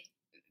money,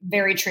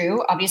 very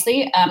true,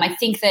 obviously. I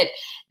think that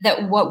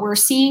what we're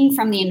seeing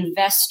from the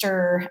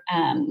investor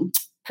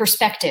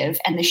perspective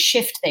and the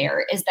shift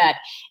there is that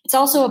it's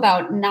also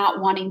about not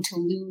wanting to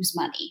lose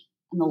money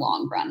in the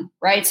long run,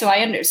 right? So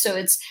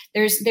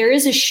there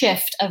is a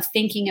shift of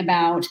thinking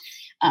about,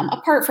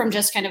 apart from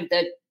just kind of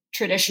the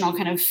traditional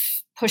kind of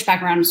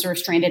pushback around sort of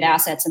stranded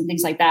assets and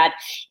things like that,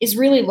 is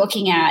really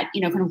looking at,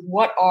 kind of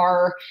what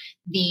are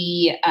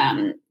the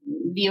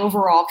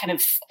overall kind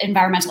of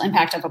environmental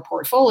impact of a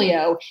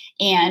portfolio,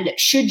 and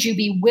should you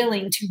be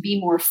willing to be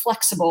more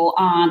flexible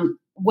on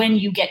when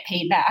you get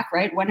paid back,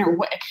 right? When or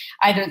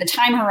either the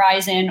time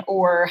horizon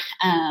or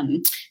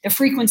the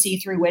frequency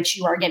through which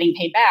you are getting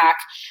paid back,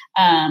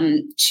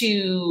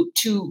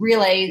 to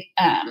really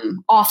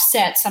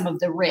offset some of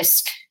the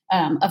risk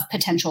of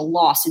potential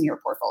loss in your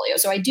portfolio.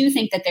 So I do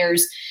think that there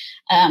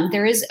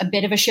is a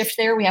bit of a shift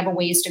there. We have a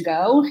ways to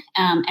go.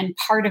 And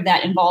part of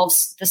that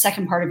involves the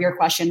second part of your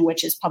question,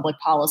 which is public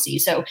policy.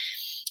 So,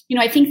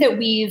 I think that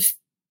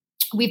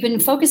we've been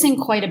focusing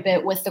quite a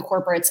bit with the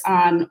corporates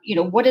on,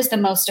 what is the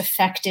most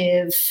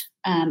effective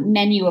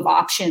menu of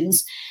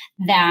options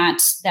that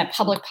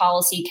public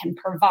policy can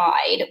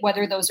provide,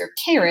 whether those are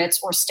carrots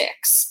or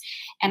sticks.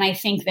 And I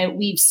think that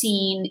we've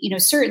seen,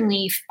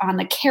 certainly on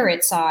the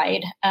carrot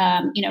side,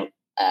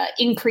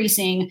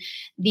 increasing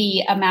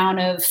the amount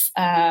of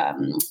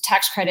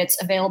tax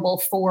credits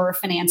available for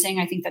financing.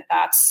 I think that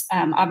that's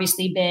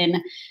obviously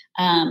been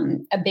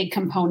a big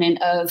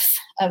component of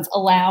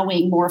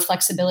allowing more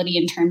flexibility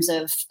in terms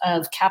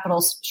of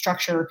capital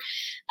structure.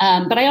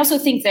 But I also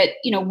think that,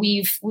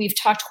 we've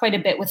talked quite a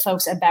bit with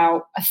folks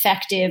about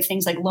effective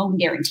things like loan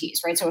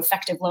guarantees, right? So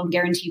effective loan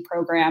guarantee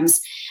programs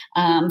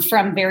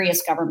from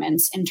various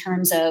governments in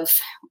terms of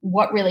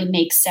what really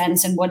makes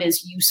sense and what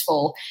is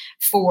useful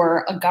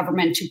for a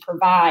government to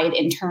provide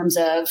in terms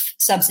of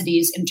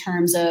subsidies, in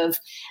terms of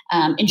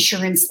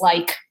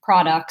insurance-like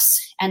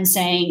products, and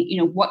saying,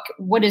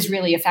 what is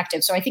really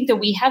effective. So I think that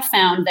we have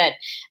found that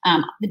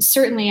it's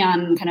certainly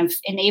on kind of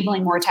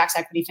enabling more tax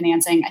equity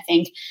financing. I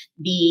think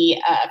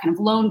the kind of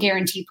loan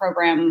guarantee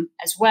program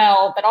as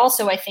well, but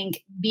also I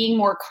think being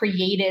more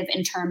creative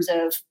in terms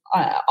of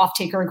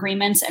off-taker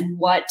agreements and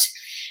what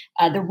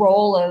the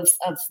role of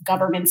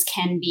governments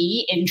can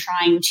be in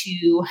trying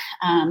to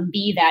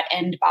be that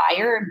end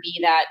buyer and be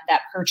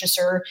that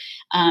purchaser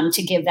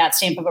to give that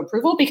stamp of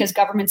approval, because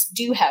governments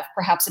do have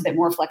perhaps a bit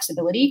more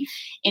flexibility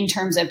in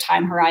terms of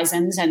time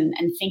horizons and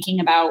thinking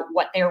about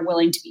what they're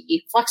willing to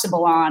be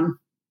flexible on.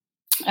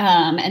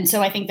 And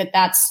so I think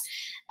that's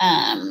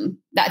an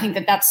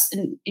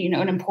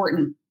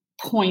important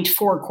point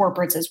for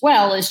corporates as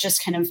well, is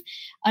just kind of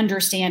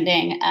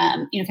understanding,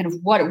 kind of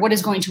what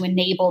is going to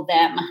enable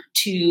them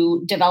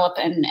to develop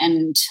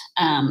and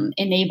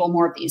enable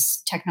more of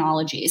these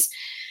technologies.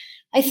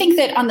 I think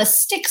that on the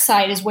stick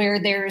side is where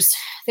there's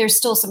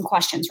still some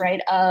questions,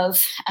 right?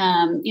 Of,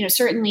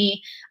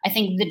 certainly I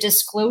think the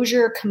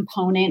disclosure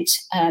component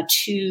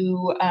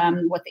to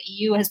what the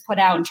EU has put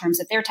out in terms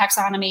of their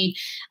taxonomy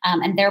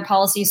and their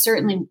policies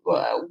certainly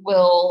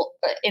will,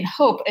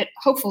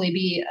 hopefully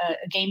be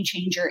a game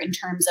changer in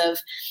terms of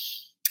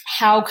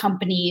how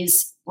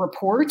companies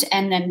report,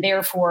 and then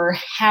therefore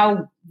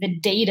how the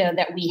data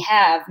that we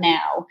have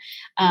now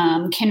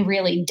can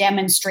really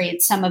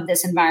demonstrate some of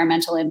this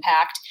environmental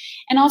impact,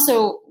 and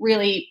also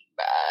really,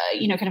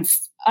 kind of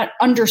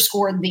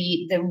underscore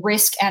the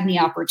risk and the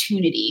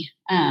opportunity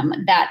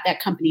that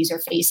companies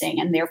are facing,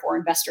 and therefore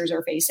investors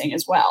are facing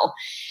as well.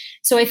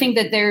 So I think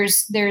that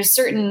there's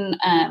certain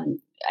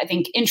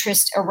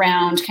interest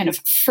around kind of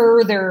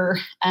further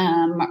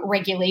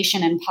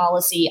regulation and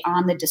policy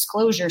on the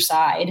disclosure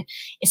side,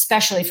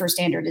 especially for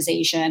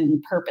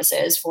standardization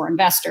purposes for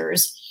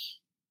investors.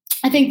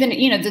 I think then,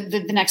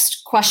 the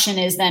next question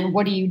is then,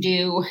 what do you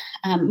do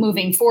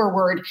moving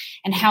forward,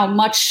 and how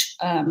much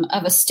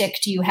of a stick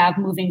do you have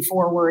moving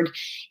forward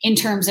in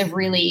terms of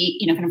really,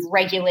 kind of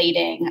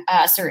regulating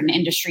certain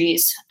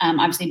industries,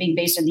 obviously being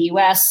based in the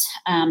US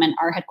and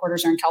our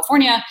headquarters are in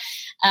California.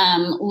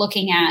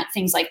 Looking at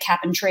things like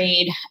cap and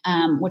trade,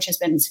 which has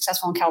been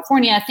successful in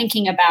California,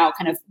 thinking about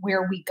kind of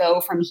where we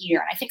go from here.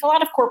 And I think a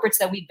lot of corporates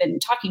that we've been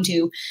talking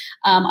to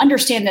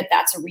understand that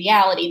that's a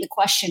reality. The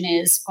question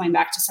is, going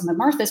back to some of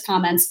Martha's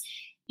comments,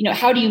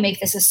 how do you make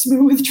this a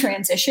smooth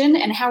transition,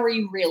 and how are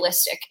you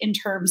realistic in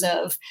terms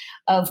of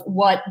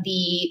what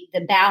the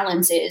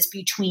balance is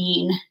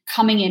between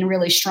coming in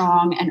really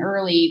strong and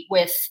early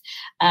with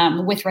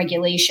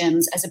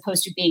regulations, as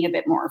opposed to being a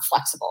bit more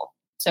flexible.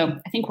 So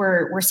I think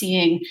we're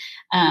seeing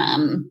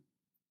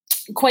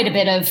quite a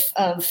bit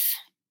of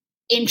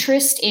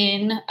interest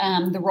in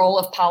the role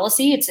of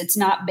policy. It's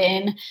not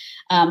been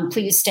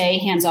please stay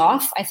hands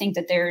off. I think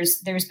that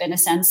there's been a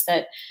sense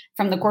that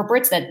from the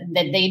corporates that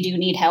they do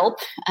need help,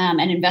 and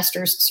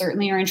investors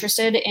certainly are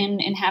interested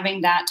in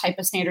having that type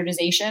of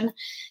standardization.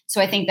 So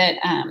I think that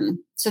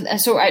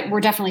we're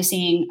definitely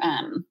seeing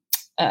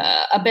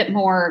a bit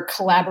more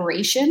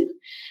collaboration.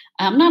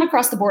 Not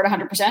across the board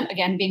 100%,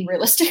 again, being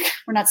realistic.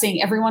 We're not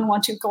seeing everyone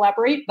want to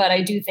collaborate, but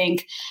I do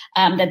think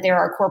that there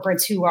are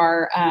corporates who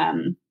are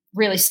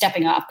really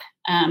stepping up.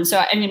 So,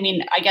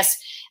 I guess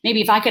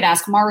maybe if I could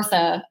ask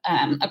Martha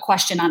a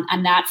question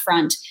on that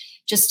front,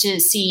 just to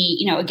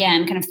see,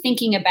 again, kind of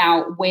thinking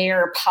about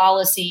where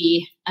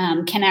policy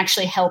can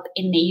actually help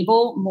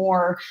enable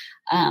more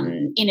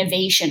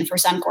innovation for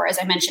Suncor. As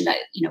I mentioned, that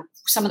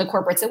some of the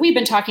corporates that we've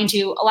been talking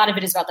to, a lot of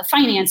it is about the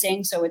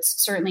financing. So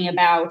it's certainly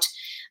about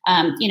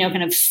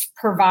kind of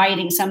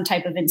providing some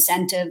type of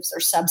incentives or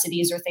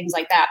subsidies or things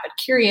like that. But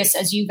curious,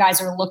 as you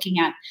guys are looking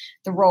at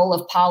the role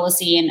of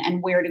policy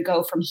and where to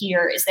go from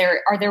here,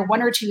 are there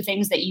one or two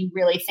things that you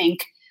really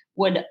think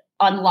would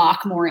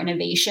unlock more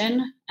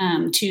innovation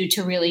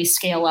to really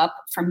scale up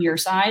from your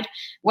side,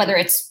 whether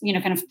it's,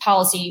 kind of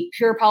policy,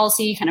 pure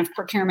policy, kind of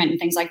procurement and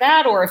things like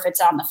that, or if it's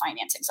on the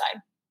financing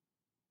side?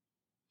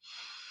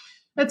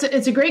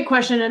 It's a great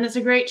question, and it's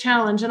a great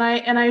challenge. And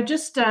I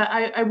just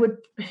I would,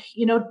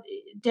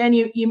 Dan,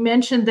 you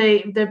mentioned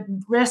the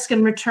risk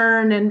and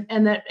return,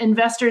 and that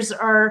investors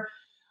are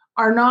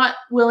not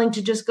willing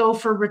to just go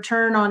for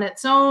return on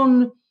its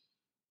own.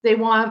 They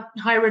want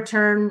high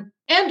return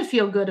and to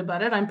feel good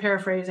about it. I'm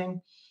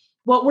paraphrasing.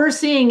 What we're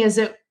seeing is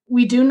that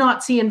we do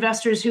not see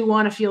investors who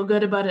want to feel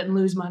good about it and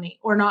lose money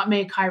or not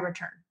make high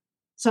return.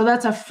 So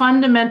that's a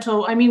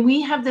fundamental.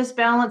 We have this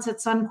balance at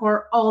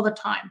Suncor all the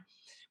time.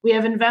 We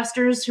have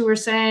investors who are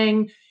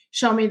saying,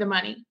 show me the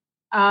money.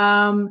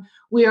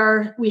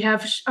 We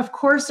have, of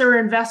course, there are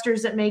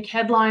investors that make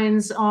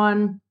headlines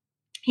on,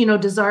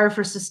 desire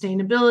for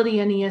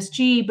sustainability and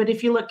ESG. But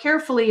if you look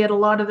carefully at a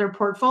lot of their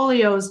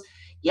portfolios,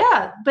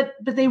 but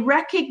they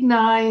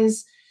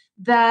recognize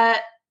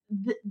that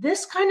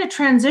this kind of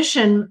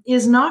transition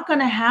is not going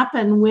to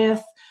happen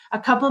with a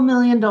couple $1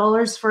 million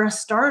for a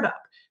startup.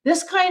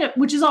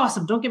 Which is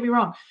awesome, don't get me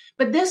wrong.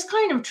 But this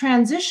kind of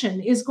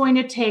transition is going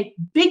to take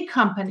big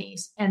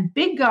companies and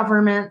big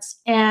governments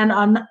and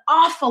an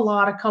awful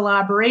lot of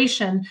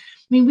collaboration.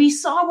 We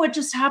saw what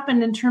just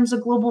happened in terms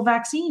of global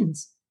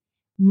vaccines.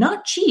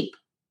 Not cheap,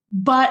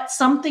 but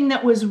something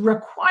that was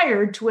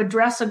required to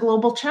address a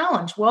global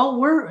challenge. Well,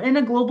 we're in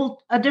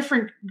a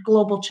different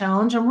global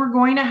challenge, and we're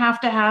going to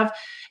have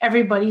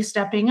everybody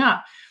stepping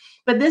up.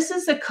 But this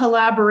is a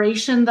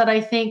collaboration that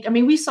I think,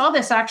 we saw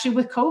this actually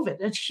with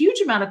COVID, a huge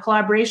amount of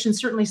collaboration,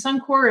 certainly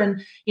Suncor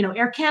and,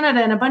 Air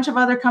Canada and a bunch of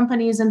other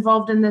companies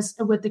involved in this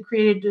with the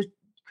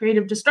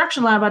Creative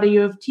Destruction Lab out of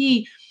U of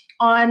T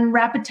on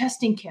rapid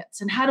testing kits.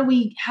 And how do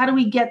we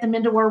get them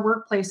into our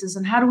workplaces,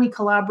 and how do we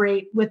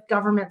collaborate with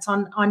governments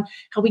on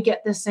how we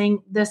get this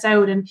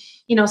out? And,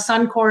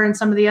 Suncor and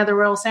some of the other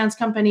oil sands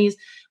companies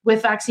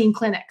with vaccine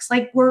clinics,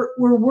 we're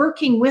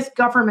working with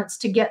governments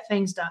to get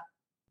things done.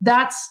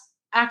 That's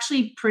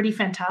actually pretty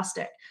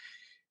fantastic.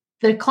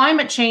 The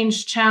climate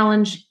change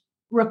challenge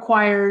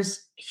requires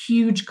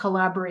huge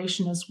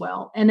collaboration as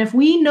well. And if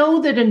we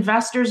know that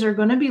investors are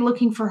going to be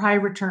looking for high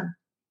return,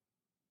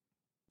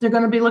 they're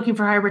going to be looking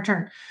for high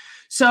return.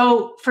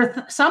 So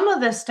for some of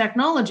this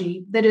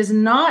technology that is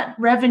not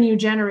revenue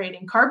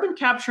generating, carbon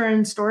capture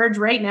and storage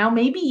right now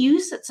may be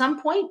used at some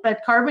point,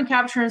 but carbon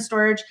capture and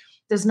storage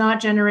does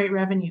not generate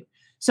revenue.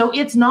 So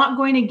it's not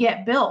going to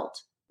get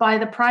built by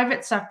the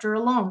private sector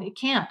alone. It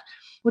can't.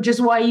 Which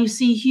is why you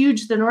see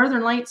the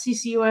Northern Lights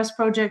CCUS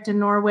project in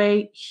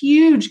Norway,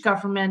 huge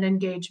government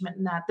engagement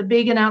in that. The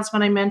big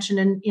announcement I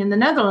mentioned in the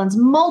Netherlands,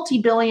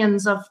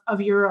 multi-billions of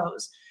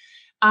euros.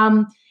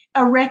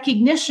 A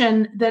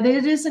recognition that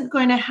it isn't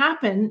going to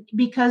happen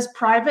because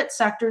private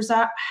sectors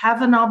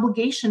have an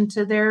obligation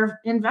to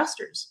their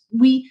investors.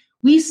 We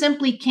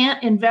simply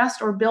can't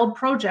invest or build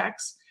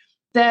projects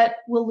that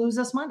will lose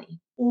us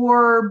money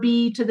or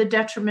be to the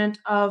detriment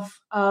of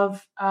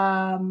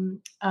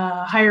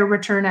higher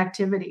return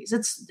activities.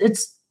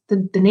 It's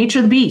the nature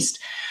of the beast.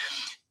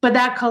 But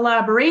that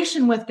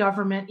collaboration with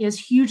government is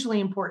hugely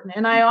important.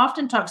 And I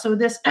often talk, so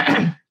this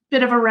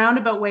bit of a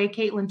roundabout way,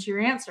 Caitlin, to your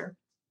answer.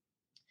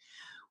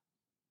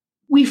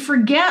 We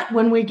forget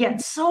when we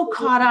get so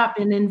caught up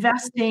in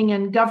investing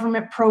in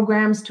government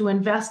programs to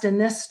invest in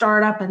this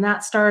startup and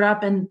that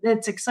startup, and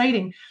it's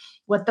exciting.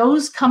 What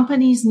those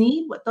companies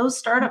need, what those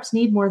startups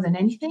need more than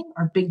anything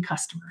are big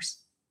customers.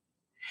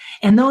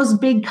 And those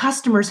big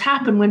customers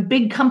happen when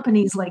big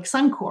companies like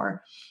Suncor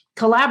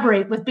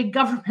collaborate with big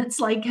governments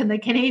like the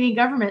Canadian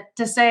government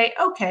to say,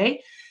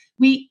 okay,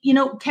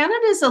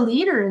 Canada is a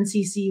leader in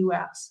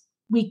CCUS.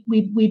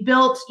 We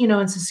built,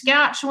 in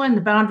Saskatchewan,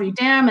 the Boundary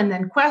Dam, and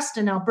then Quest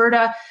in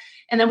Alberta.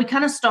 And then we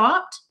kind of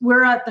stopped.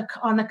 We're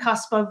on the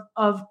cusp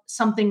of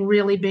something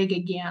really big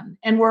again.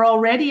 And we're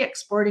already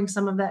exporting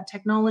some of that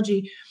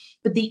technology.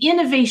 But the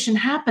innovation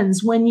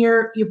happens when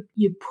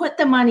you put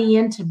the money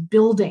into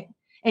building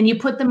and you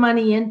put the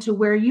money into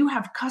where you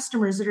have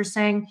customers that are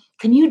saying,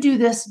 can you do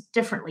this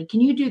differently?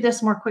 Can you do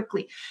this more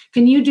quickly?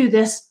 Can you do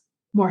this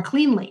more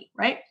cleanly,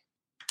 right?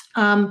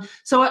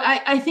 So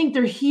I think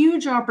they're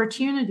huge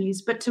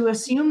opportunities, but to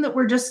assume that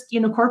we're just,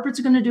 corporates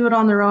are going to do it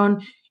on their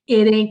own,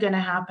 it ain't going to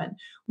happen.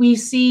 We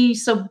see,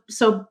 so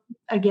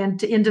again,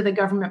 into the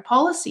government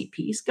policy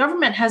piece,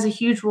 government has a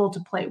huge role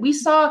to play. We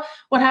saw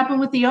what happened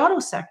with the auto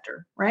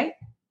sector, right?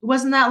 It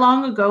wasn't that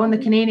long ago, and the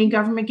Canadian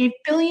government gave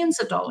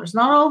billions of dollars.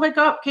 Not all of it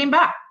came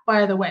back,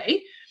 by the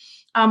way,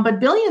 but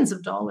billions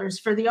of dollars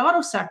for the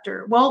auto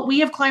sector. Well, we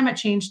have climate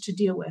change to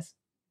deal with.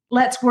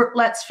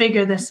 Let's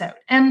figure this out.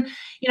 And,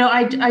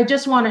 I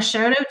just want to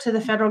shout out to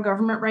the federal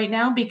government right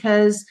now,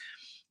 because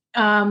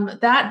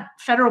that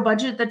federal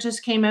budget that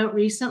just came out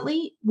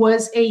recently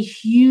was a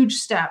huge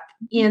step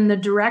in the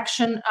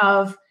direction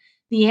of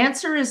the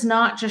answer is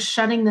not just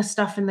shutting this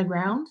stuff in the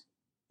ground,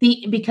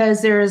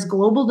 because there is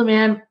global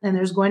demand, and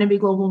there's going to be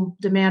global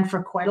demand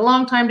for quite a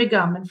long time to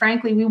come. And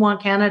frankly, we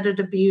want Canada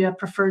to be a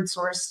preferred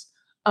source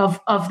of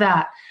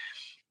that.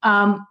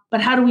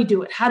 But how do we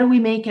do it? How do we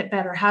make it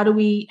better? How do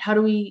we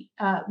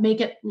make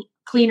it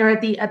cleaner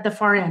at the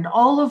far end?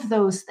 All of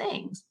those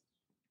things.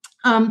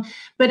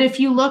 But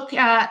if you look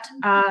at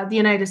the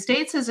United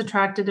States has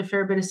attracted a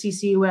fair bit of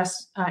CCUS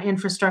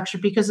infrastructure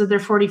because of their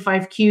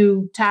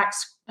 45Q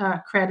tax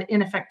credit,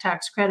 in effect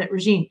tax credit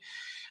regime.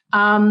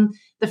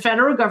 The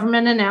federal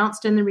government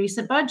announced in the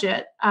recent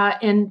budget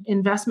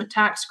investment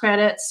tax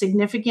credits,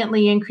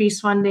 significantly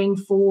increased funding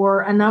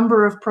for a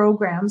number of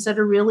programs that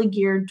are really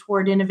geared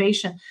toward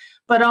innovation,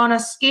 but on a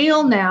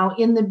scale now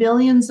in the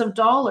billions of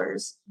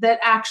dollars that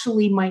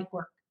actually might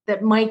work,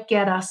 that might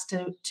get us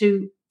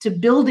to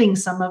building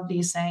some of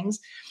these things,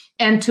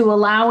 and to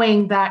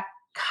allowing that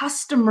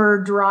customer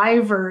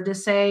driver to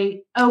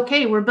say,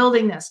 okay, we're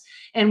building this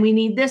and we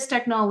need this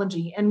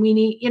technology and we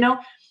need,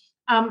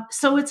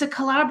 so it's a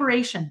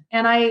collaboration.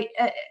 And I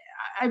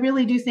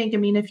really do think,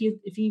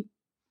 if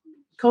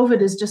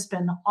COVID has just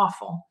been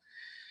awful,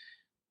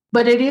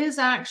 but it is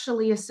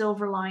actually a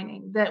silver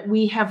lining that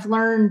we have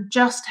learned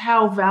just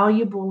how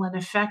valuable and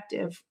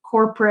effective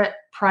corporate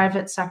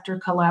private sector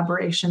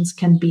collaborations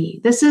can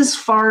be. This is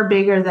far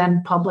bigger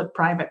than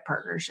public-private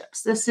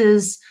partnerships. This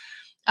is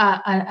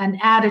an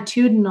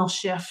attitudinal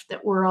shift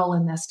that we're all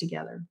in this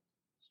together.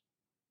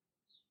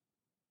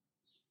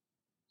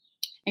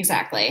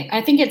 Exactly.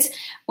 I think it's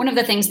one of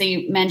the things that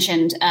you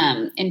mentioned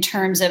in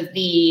terms of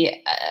the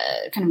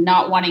kind of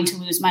not wanting to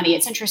lose money.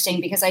 It's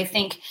interesting because I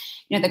think,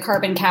 the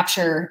carbon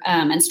capture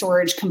and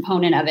storage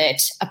component of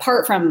it,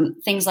 apart from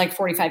things like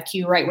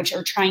 45Q, right, which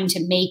are trying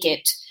to make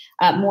it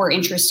more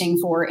interesting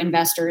for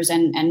investors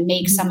and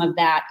make some of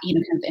that, kind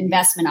of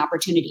investment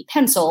opportunity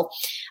pencil.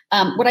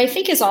 What I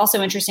think is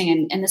also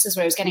interesting, and this is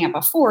what I was getting at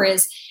before,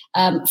 is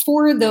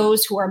for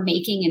those who are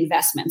making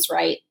investments,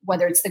 right,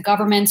 whether it's the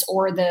governments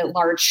or the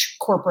large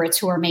corporates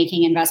who are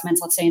making investments,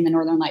 let's say in the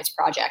Northern Lights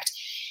project,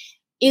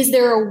 is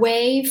there a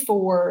way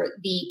for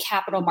the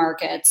capital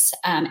markets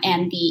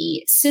and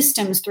the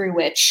systems through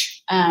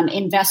which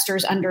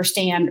investors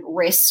understand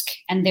risk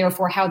and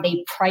therefore how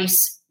they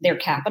price their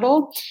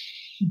capital,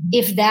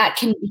 if that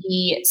can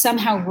be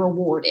somehow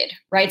rewarded,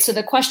 right? So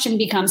the question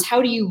becomes,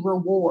 how do you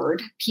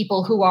reward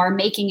people who are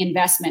making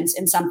investments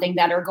in something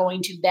that are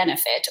going to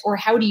benefit, or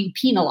how do you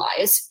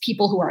penalize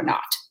people who are not,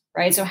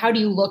 right? So how do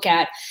you look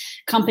at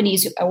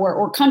companies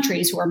or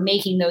countries who are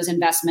making those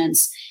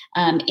investments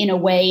in a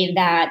way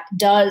that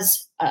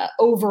does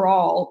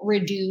overall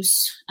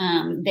reduce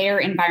their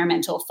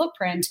environmental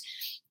footprint,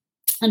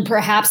 and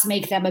perhaps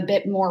make them a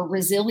bit more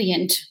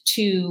resilient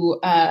to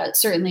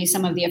certainly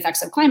some of the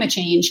effects of climate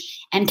change?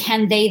 And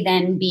can they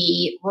then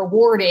be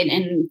rewarded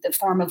in the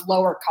form of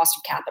lower cost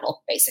of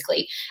capital,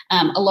 basically,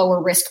 a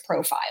lower risk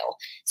profile?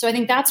 So I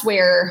think that's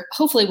where,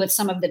 hopefully with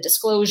some of the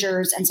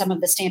disclosures and some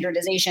of the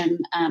standardization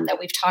that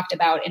we've talked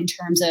about in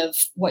terms of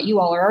what you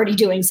all are already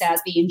doing,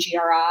 SASB and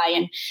GRI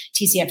and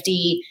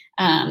TCFD,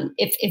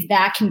 if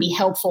that can be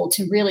helpful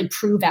to really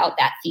prove out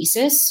that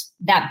thesis,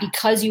 that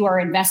because you are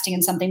investing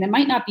in something that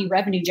might not be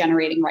revenue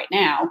generating right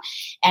now,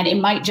 and it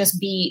might just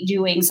be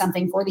doing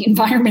something for the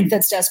environment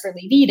that's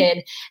desperately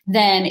needed,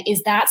 then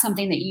is that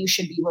something that you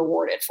should be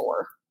rewarded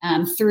for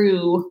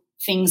through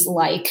things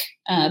like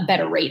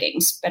better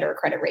ratings, better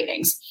credit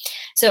ratings?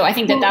 So I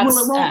think that's...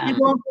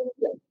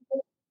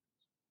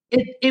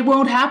 It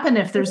won't happen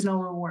if there's no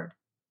reward.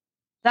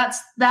 That's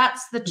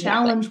the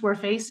challenge we're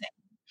facing.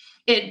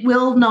 It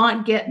will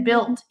not get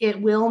built.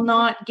 It will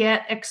not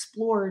get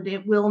explored.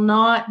 It will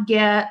not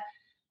get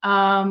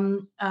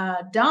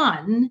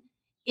done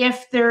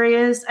if there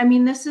is.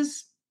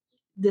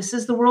 This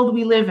is the world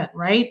we live in,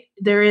 right?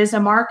 There is a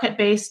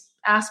market-based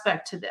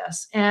aspect to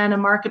this and a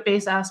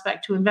market-based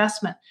aspect to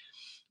investment.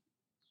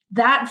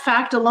 That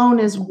fact alone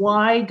is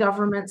why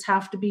governments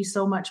have to be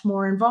so much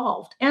more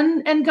involved.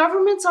 And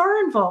governments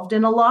are involved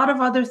in a lot of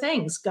other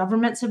things.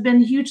 Governments have been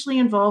hugely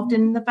involved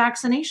in the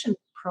vaccination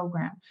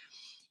program.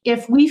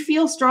 If we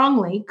feel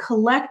strongly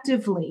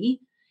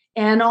collectively,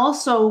 and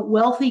also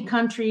wealthy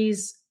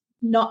countries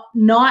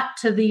not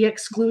to the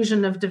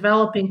exclusion of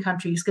developing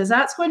countries, because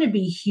that's going to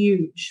be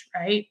huge,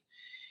 right?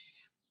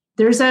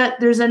 There's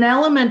an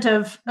element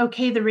of,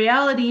 okay, the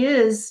reality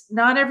is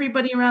not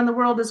everybody around the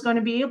world is going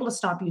to be able to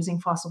stop using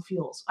fossil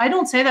fuels. I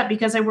don't say that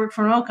because I work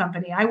for an oil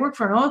company. I work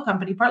for an oil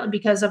company partly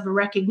because of a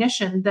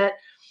recognition that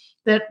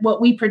what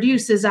we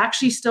produce is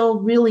actually still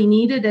really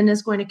needed and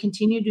is going to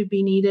continue to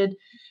be needed.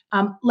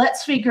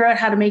 Let's figure out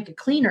how to make it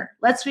cleaner.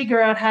 Let's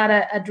figure out how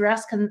to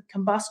address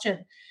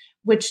combustion,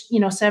 which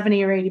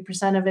 70 or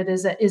 80% of it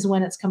is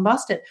when it's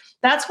combusted.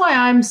 That's why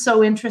I'm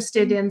so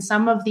interested in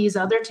some of these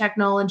other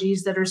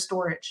technologies that are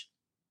storage.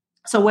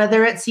 So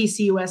whether it's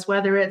CCUS,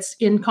 whether it's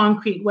in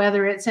concrete,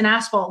 whether it's in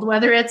asphalt,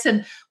 whether it's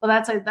in,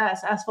 that's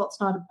asphalt's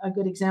not a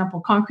good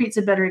example. Concrete's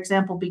a better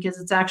example because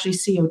it's actually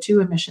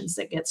CO2 emissions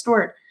that get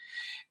stored.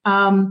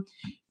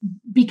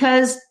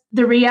 Because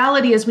the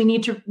reality is we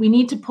need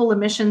to pull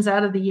emissions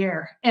out of the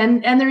air,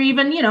 and there are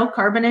even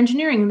carbon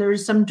engineering.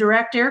 There's some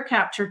direct air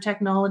capture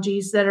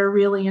technologies that are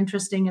really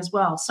interesting as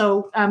well.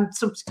 So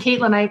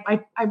Caitlin,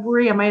 I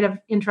worry I might have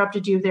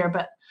interrupted you there,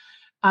 but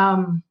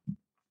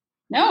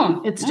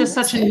no, it's just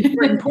such an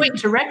important point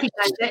to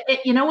recognize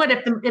that. You know what?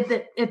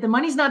 If the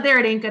money's not there,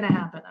 it ain't going to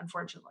happen,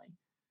 unfortunately.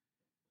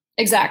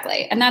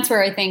 Exactly. And that's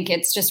where I think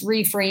it's just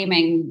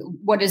reframing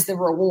what is the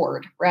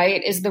reward,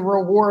 right? Is the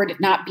reward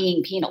not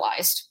being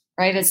penalized,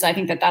 right? I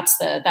think that's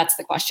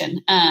the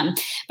question.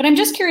 But I'm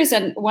just curious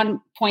at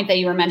one point that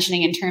you were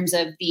mentioning in terms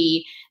of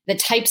the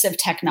types of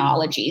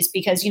technologies,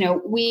 because,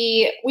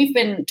 we've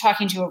been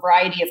talking to a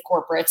variety of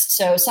corporates.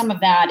 So some of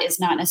that is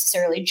not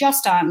necessarily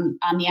just on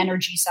the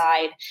energy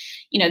side.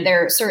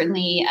 There are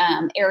certainly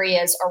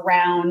areas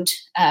around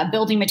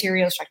building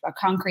materials, talked about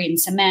concrete and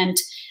cement,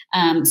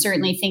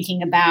 certainly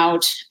thinking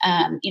about,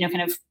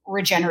 kind of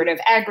regenerative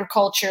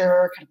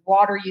agriculture, kind of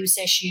water use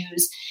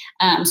issues.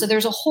 So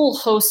there's a whole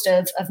host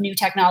of new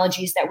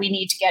technologies that we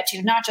need to get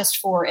to, not just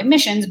for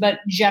emissions, but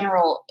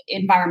general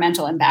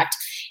environmental impact.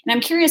 And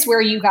I'm curious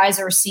where you guys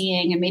are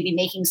seeing and maybe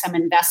making some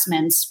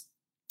investments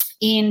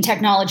in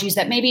technologies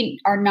that maybe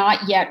are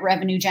not yet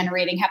revenue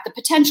generating, have the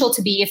potential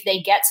to be if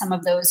they get some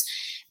of those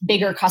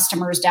bigger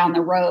customers down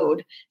the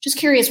road. Just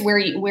curious where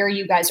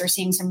you guys are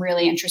seeing some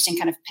really interesting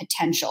kind of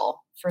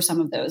potential for some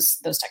of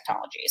those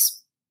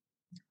technologies.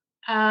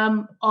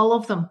 All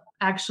of them,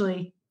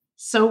 actually.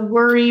 So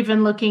we're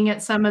even looking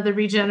at some of the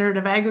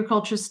regenerative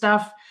agriculture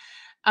stuff,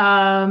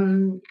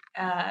 partly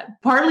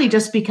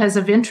just because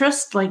of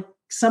interest, like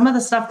some of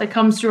the stuff that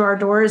comes through our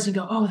doors and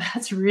go, oh,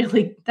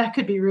 that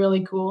could be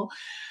really cool.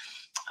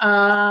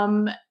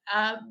 And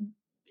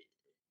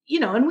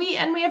we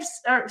have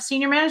our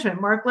senior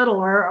management, Mark Little,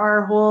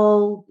 our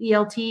whole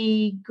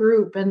ELT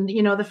group, and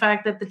the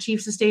fact that the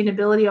Chief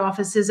Sustainability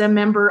Office is a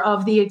member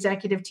of the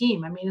executive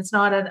team. I mean, it's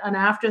not an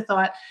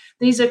afterthought.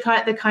 These are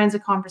the kinds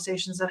of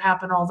conversations that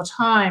happen all the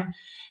time,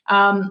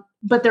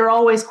 but they're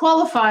always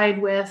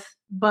qualified with.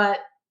 But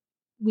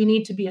we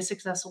need to be a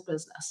successful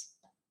business.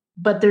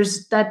 But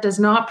that does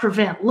not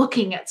prevent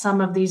looking at some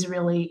of these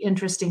really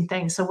interesting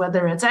things. So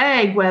whether it's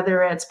ag,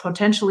 whether it's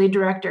potentially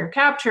direct air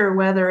capture,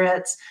 whether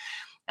it's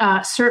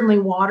certainly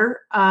water.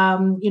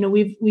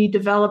 We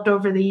developed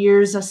over the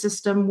years a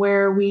system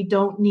where we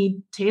don't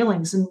need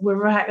tailings, and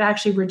we're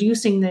actually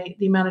reducing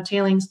the amount of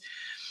tailings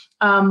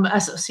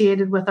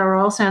associated with our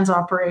oil sands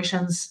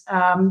operations,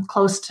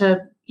 close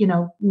to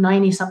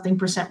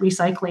 90-something%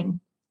 recycling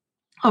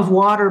of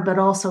water, but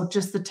also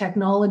just the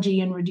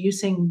technology and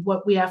reducing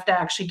what we have to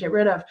actually get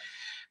rid of.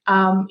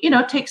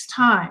 It takes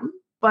time.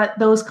 But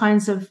those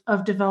kinds of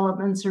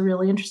developments are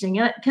really interesting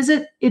because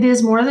it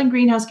is more than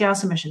greenhouse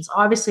gas emissions.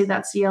 Obviously,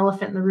 that's the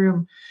elephant in the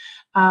room.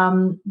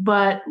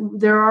 But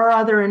there are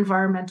other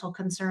environmental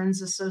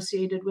concerns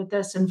associated with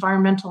this,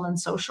 environmental and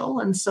social.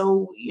 And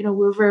so,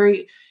 we're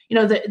very,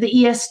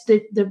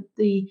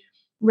 the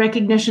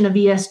recognition of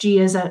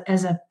ESG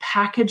as a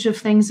package of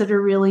things that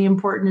are really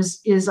important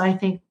is I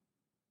think,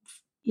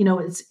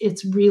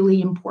 it's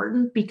really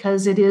important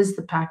because it is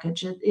the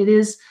package. It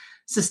is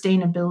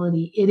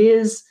sustainability. It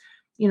is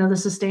the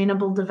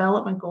sustainable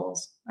development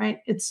goals, right?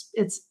 It's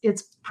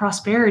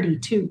prosperity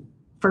too,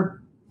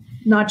 for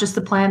not just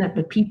the planet,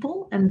 but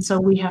people. And so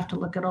we have to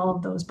look at all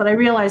of those. But I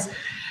realize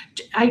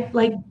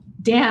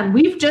Dan,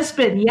 we've just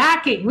been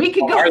yakking. We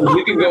could go.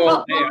 You can go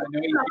all day. I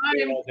know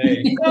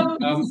you can go all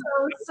day.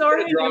 So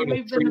sorry that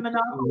we've been the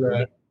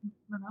monopoly.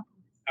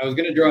 I was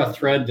going to draw a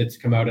thread that's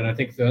come out, and I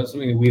think that's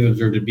something that we've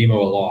observed at BMO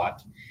a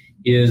lot,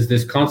 is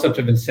this concept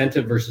of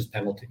incentive versus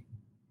penalty.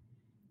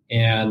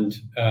 And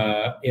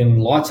in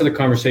lots of the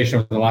conversation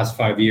over the last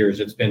 5 years,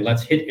 it's been,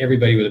 let's hit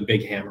everybody with a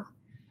big hammer.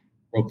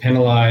 We'll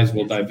penalize,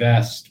 we'll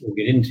divest, we'll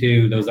get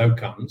into those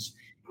outcomes.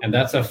 And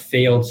that's a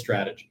failed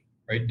strategy,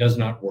 right? It does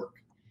not work.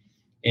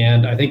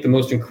 And I think the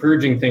most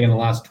encouraging thing in the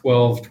last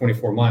 12,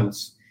 24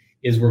 months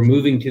is we're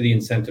moving to the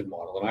incentive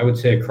model. And I would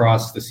say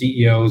across the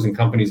CEOs and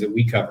companies that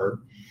we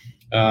cover,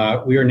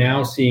 we are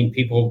now seeing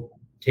people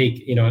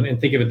take,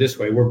 and think of it this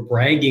way, we're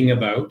bragging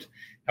about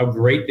how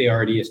great they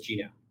are at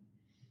ESG now.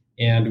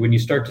 And when you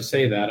start to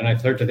say that, and I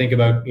start to think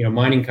about,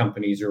 mining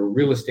companies or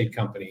real estate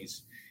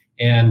companies,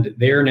 And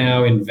they're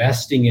now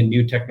investing in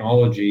new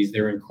technologies.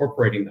 They're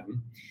incorporating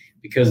them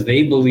because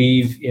they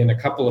believe in a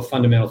couple of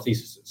fundamental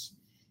theses,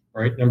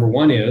 right? Number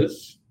one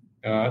is,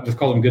 let's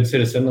call them good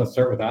citizen. Let's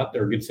start with that.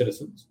 They're good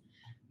citizens.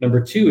 Number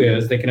two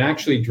is they can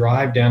actually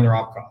drive down their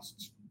op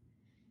costs.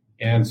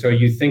 And so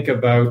you think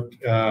about,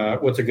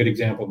 what's a good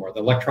example more?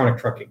 The electronic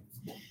trucking,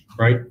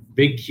 right?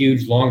 Big,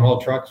 huge, long-haul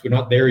trucks. We're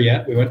not there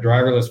yet. We went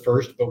driverless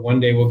first, but one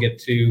day we'll get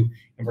to,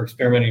 and we're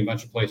experimenting a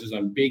bunch of places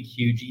on big,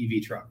 huge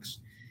EV trucks.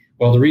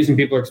 Well, the reason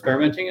people are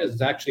experimenting is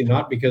it's actually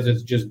not because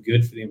it's just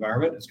good for the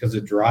environment. It's because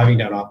it's driving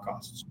down op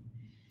costs.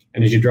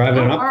 And as you drive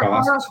down op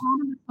costs...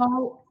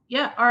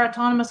 Our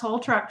autonomous haul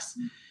trucks.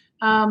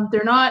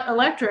 They're not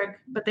electric,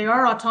 but they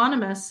are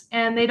autonomous,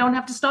 and they don't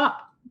have to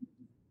stop.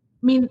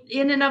 I mean,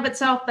 in and of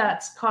itself,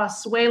 that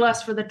costs way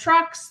less for the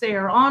trucks. They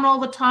are on all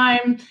the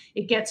time.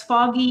 It gets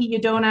foggy.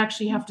 You don't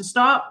actually have to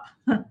stop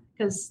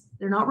because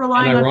they're not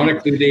relying on... And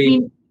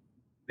ironically,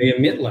 they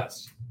emit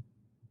less,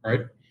 right?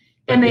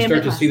 But and they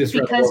start to see this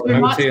because we're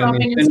not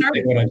stopping and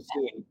starting. What I've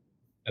seen,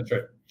 that's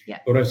right. Yeah.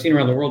 What I've seen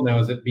around the world now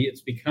is that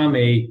it's become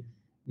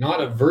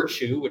not a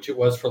virtue, which it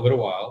was for a little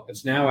while.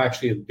 It's now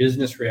actually a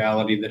business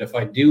reality that if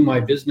I do my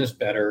business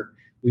better,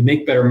 we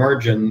make better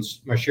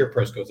margins, my share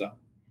price goes up.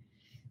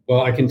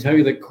 Well, I can tell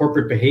you that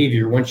corporate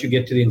behavior, once you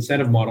get to the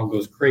incentive model,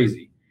 goes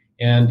crazy.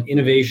 And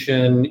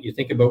innovation, you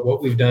think about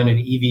what we've done in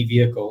EV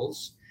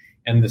vehicles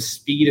and the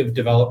speed of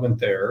development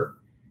there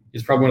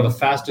is probably one of the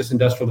fastest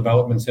industrial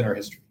developments in our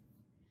history.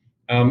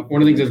 One of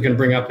the things I was going to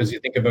bring up is you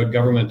think about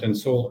government and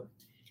solar.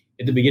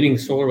 At the beginning,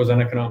 solar was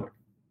uneconomic.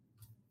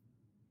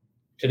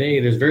 Today,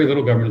 there's very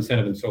little government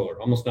incentive in solar,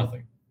 almost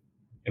nothing.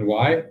 And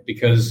why?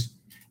 Because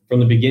from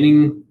the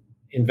beginning,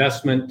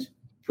 investment,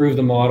 prove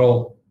the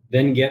model,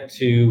 then get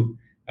to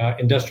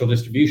industrial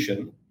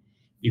distribution,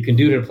 you can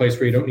do it at a place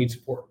where you don't need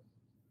support,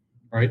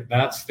 right?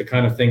 That's the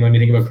kind of thing when you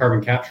think about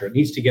carbon capture. It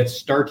needs to get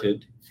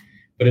started,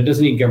 but it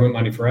doesn't need government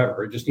money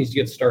forever. It just needs to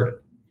get started.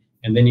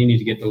 And then you need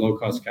to get the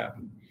low-cost cap.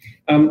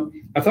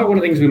 I thought one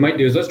of the things we might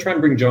do is let's try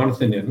and bring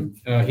Jonathan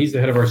in. He's the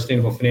head of our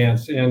sustainable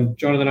finance. And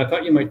Jonathan, I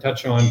thought you might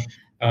touch on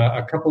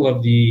a couple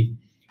of the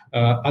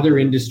other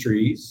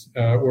industries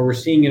where we're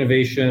seeing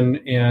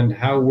innovation and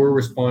how we're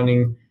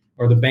responding,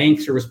 or the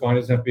banks are responding.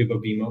 It doesn't have to be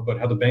about BMO, but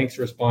how the banks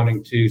are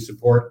responding to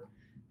support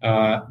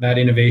that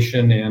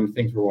innovation and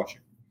things we're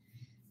watching.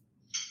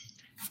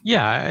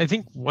 Yeah, I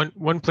think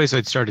one place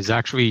I'd start is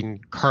actually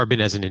in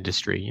carbon as an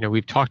industry. You know,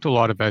 we've talked a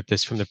lot about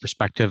this from the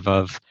perspective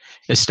of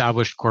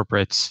established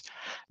corporates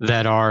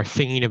that are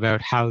thinking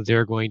about how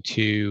they're going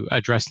to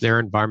address their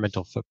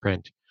environmental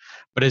footprint.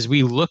 But as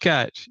we look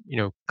at, you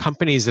know,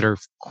 companies that are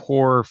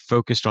core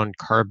focused on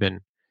carbon,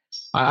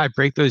 I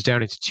break those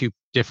down into two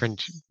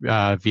different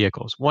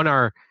vehicles. One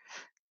are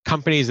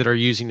companies that are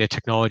using the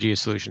technology as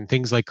solution,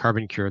 things like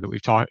CarbonCure that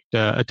we've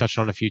touched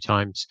on a few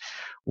times,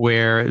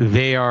 where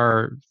they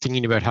are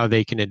thinking about how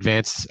they can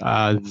advance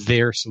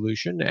their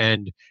solution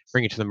and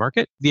bring it to the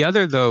market. The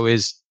other, though,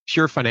 is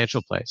pure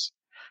financial plays.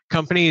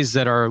 Companies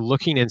that are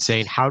looking and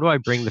saying, how do I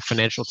bring the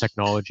financial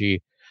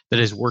technology that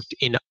has worked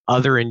in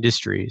other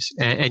industries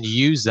and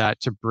use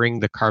that to bring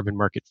the carbon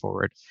market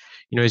forward?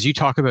 You know, as you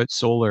talk about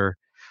solar,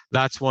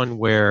 that's one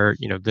where,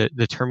 you know,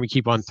 the term we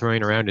keep on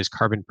throwing around is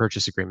carbon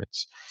purchase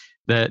agreements.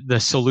 The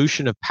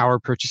solution of power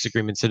purchase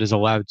agreements that has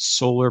allowed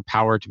solar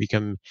power to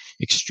become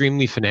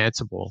extremely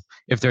financeable.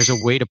 If there's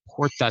a way to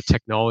port that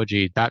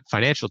technology, that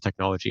financial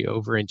technology,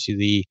 over into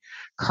the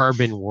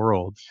carbon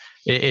world,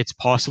 it's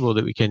possible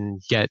that we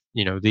can get,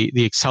 you know,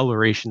 the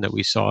acceleration that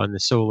we saw in the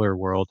solar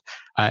world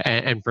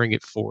and bring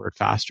it forward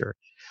faster.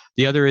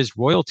 The other is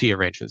royalty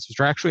arrangements, which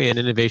are actually an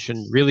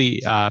innovation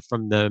really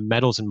from the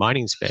metals and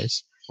mining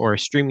space, or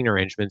streaming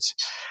arrangements,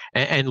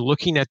 and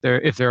looking at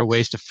if there are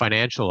ways to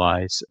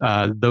financialize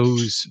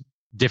those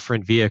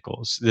different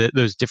vehicles,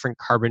 those different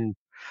carbon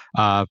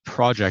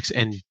projects,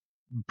 and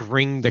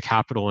bring the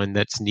capital in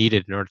that's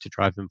needed in order to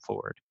drive them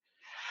forward.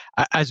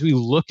 As we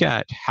look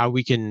at how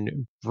we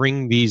can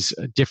bring these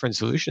different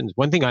solutions,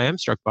 one thing I am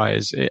struck by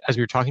is, as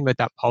we were talking about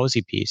that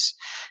policy piece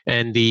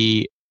and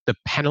the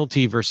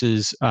penalty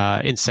versus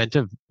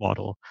incentive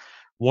model,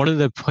 one of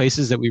the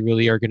places that we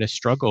really are going to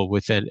struggle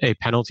with a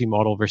penalty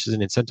model versus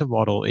an incentive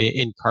model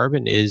in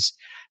carbon is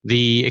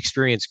the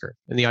experience curve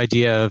and the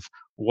idea of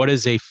what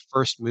does a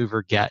first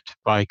mover get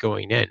by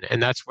going in.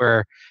 And that's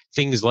where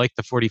things like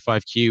the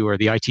 45Q or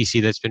the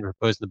ITC that's been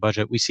proposed in the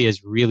budget we see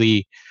as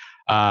really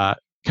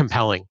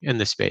compelling in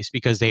this space,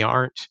 because they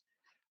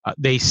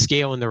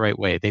scale in the right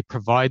way. They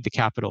provide the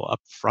capital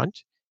up front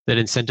that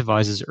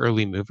incentivizes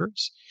early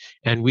movers.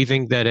 And we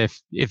think that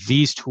if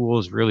these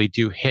tools really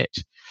do hit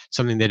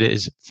something that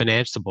is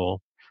financeable,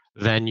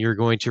 then you're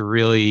going to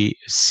really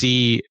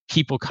see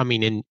people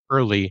coming in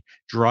early,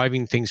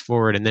 driving things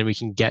forward, and then we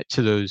can get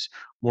to those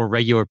more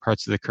regular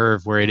parts of the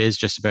curve where it is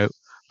just about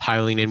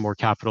piling in more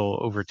capital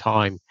over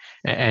time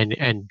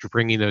and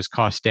bringing those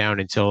costs down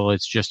until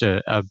it's just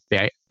a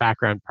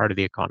background part of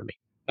the economy.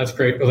 That's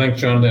great. Well,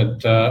 thanks, John,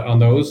 on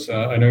those.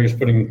 I know you're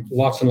putting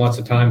lots and lots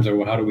of time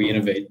on how do we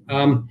innovate.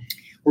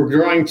 We're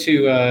drawing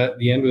to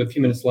the end with a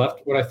few minutes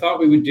left. What I thought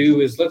we would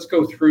do is let's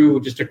go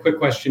through just a quick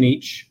question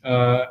each.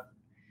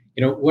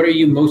 What are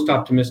you most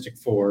optimistic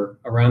for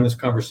around this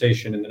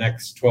conversation in the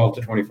next 12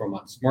 to 24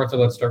 months? Martha,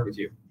 let's start with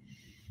you.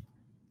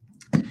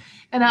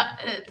 And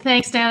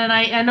thanks, Dan. And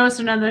I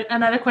noticed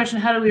another question: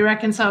 how do we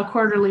reconcile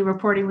quarterly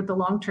reporting with the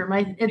long term?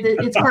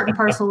 It's part and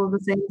parcel of the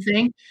same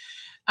thing.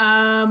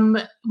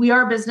 We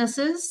are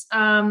businesses.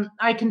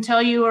 I can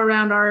tell you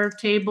around our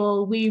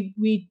table,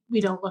 we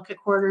don't look at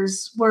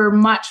quarters. We're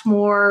much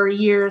more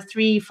year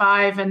 3,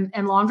 5,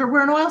 and longer.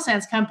 We're an oil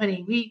sands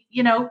company.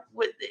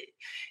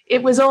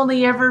 It was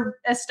only ever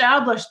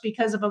established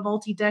because of a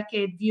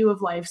multi-decade view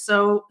of life.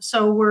 So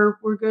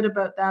we're good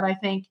about that, I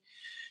think.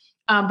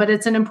 But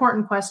it's an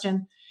important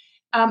question.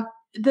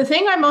 The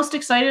thing I'm most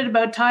excited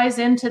about ties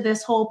into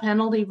this whole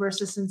penalty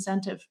versus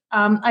incentive.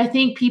 I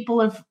think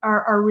people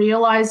are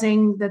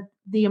realizing that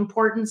the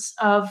importance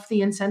of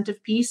the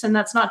incentive piece, and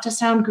that's not to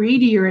sound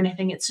greedy or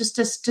anything. It's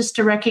just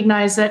to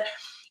recognize that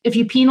if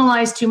you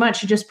penalize too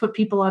much, you just put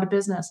people out of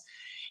business.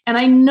 And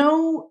I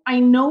know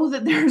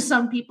that there are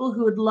some people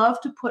who would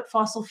love to put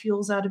fossil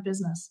fuels out of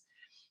business,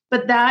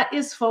 but that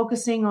is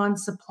focusing on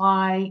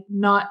supply,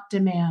 not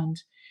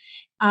demand.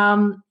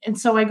 And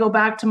so I go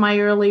back to my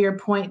earlier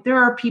point. There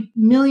are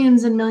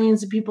millions and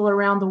millions of people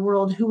around the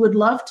world who would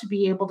love to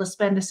be able to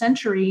spend a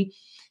century.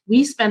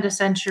 We spend a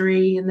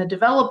century in the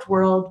developed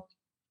world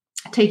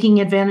taking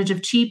advantage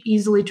of cheap,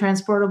 easily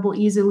transportable,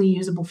 easily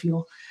usable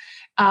fuel.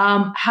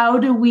 How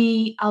do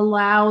we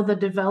allow the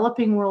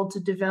developing world to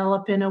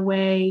develop in a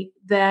way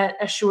that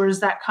assures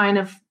that kind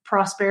of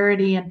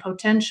prosperity and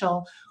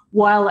potential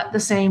while at the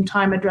same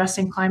time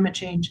addressing climate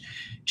change?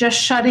 Just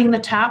shutting the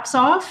taps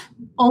off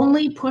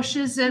only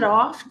pushes it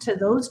off to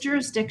those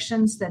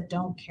jurisdictions that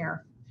don't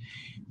care.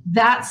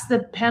 That's the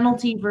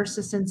penalty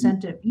versus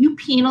incentive. You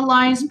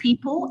penalize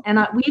people, and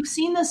we've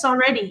seen this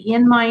already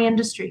in my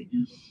industry.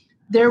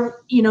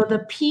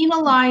 The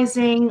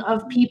penalizing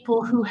of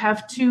people who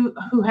have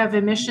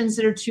emissions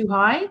that are too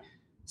high.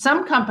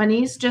 Some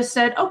companies just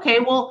said, okay,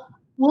 well,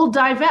 we'll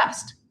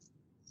divest.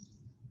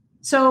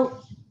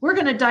 So we're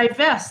going to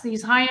divest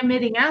these high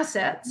emitting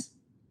assets.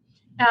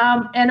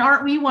 And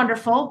aren't we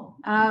wonderful?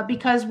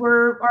 Because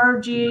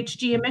our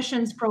GHG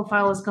emissions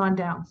profile has gone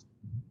down.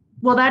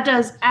 Well, that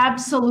does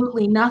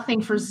absolutely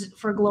nothing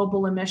for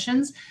global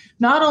emissions.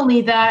 Not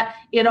only that,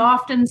 it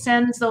often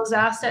sends those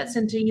assets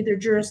into either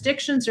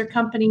jurisdictions or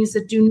companies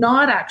that do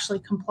not actually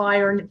comply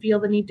or feel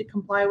the need to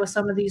comply with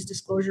some of these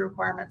disclosure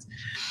requirements.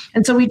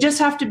 And so we just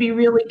have to be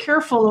really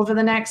careful over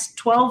the next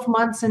 12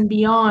 months and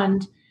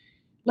beyond.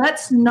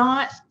 Let's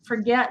not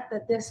forget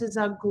that this is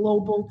a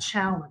global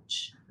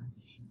challenge.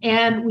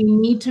 And we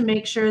need to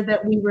make sure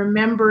that we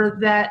remember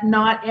that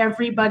not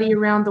everybody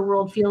around the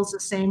world feels the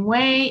same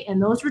way, and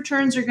those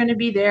returns are going to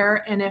be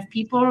there. And if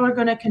people are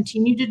going to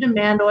continue to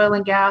demand oil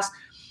and gas,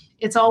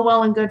 it's all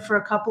well and good for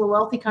a couple of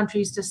wealthy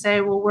countries to say,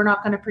 well, we're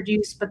not going to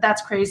produce, but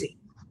that's crazy.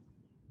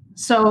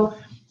 So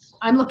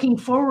I'm looking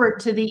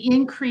forward to the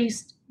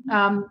increased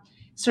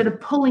sort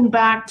of pulling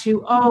back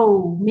to,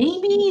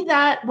 maybe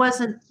that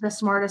wasn't the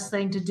smartest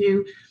thing to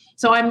do.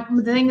 So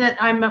the thing that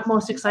I'm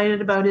most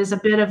excited about is a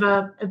bit of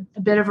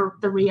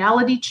the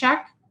reality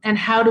check, and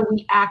how do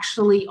we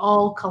actually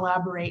all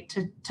collaborate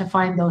to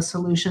find those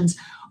solutions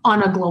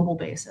on a global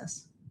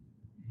basis.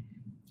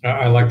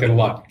 I like that a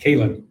lot.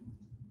 Caitlin.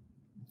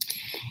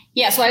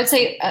 Yeah, so I would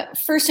say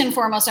first and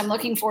foremost, I'm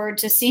looking forward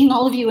to seeing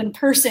all of you in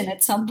person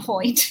at some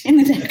point in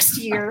the next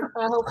year.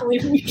 Hopefully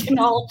we can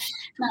all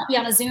not be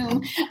on a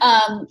Zoom.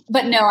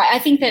 But no, I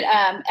think that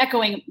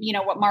echoing,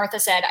 what Martha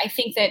said, I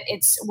think that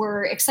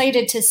we're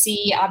excited to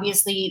see,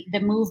 obviously, the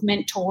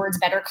movement towards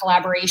better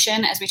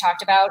collaboration, as we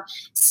talked about,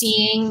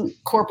 seeing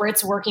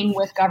corporates working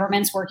with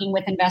governments, working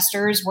with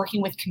investors,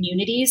 working with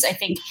communities. I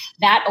think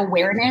that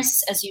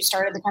awareness, as you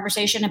started the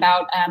conversation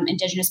about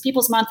Indigenous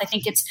Peoples Month, I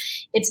think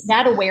it's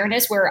that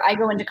awareness where I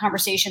go into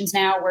conversations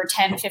now where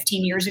 10,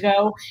 15 years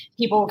ago,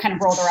 people kind of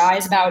roll their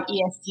eyes about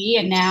ESG.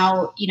 And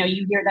now,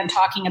 you hear them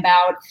talking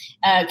about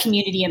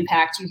community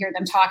impact. You hear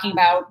them talking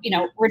about,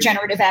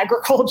 regenerative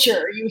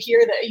agriculture. You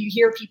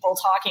hear people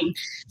talking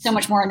so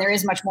much more, and there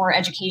is much more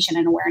education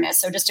and awareness.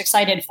 So just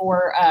excited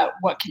for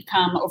what could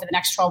come over the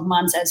next 12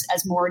 months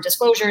as more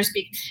disclosures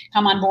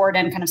come on board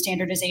and kind of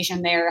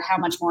standardization there, how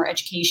much more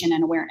education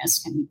and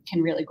awareness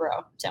can really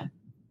grow. So.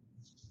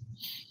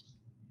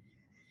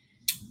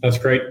 That's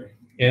great.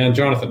 And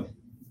Jonathan.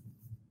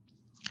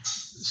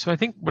 So I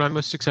think what I'm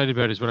most excited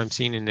about is what I'm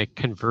seeing in the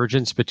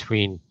convergence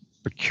between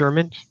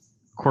procurement,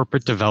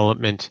 corporate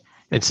development,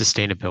 and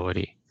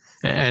sustainability.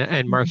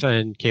 And Martha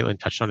and Caitlin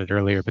touched on it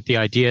earlier, but the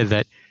idea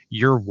that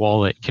your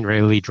wallet can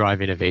really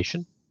drive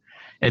innovation,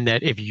 and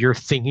that if you're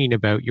thinking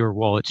about your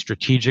wallet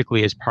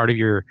strategically as part of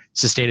your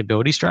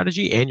sustainability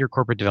strategy and your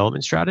corporate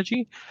development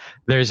strategy,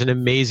 there's an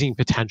amazing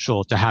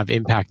potential to have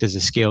impact as a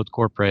scaled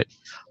corporate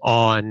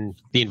on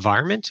the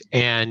environment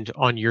and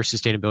on your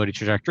sustainability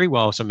trajectory,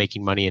 while also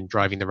making money and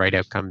driving the right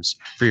outcomes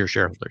for your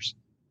shareholders.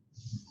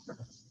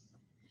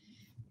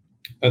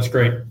 That's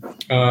great.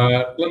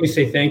 Let me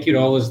say thank you to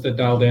all those that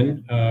dialed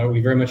in.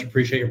 We very much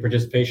appreciate your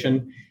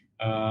participation.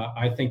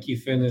 I think you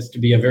found this to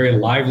be a very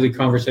lively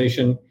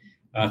conversation.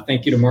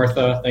 Thank you to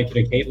Martha. Thank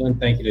you to Caitlin.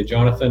 Thank you to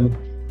Jonathan.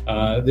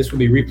 This will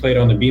be replayed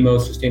on the BMO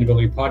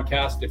Sustainability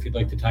Podcast if you'd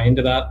like to tie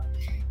into that.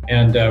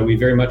 And we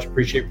very much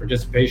appreciate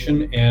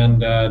participation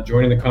and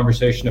joining the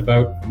conversation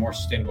about a more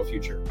sustainable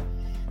future.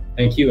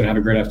 Thank you and have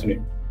a great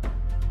afternoon.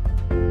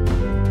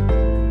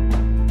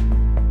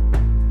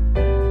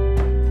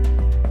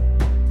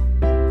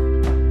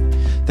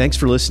 Thanks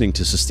for listening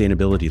to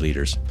Sustainability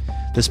Leaders.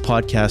 This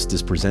podcast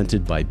is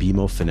presented by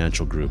BMO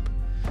Financial Group.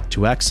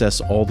 To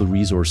access all the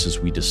resources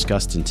we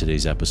discussed in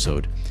today's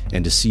episode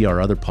and to see our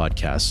other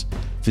podcasts,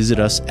 visit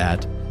us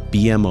at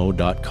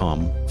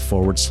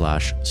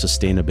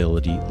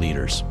bmo.com/sustainability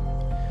leaders.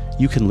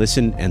 You can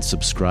listen and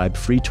subscribe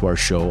free to our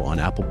show on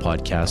Apple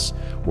Podcasts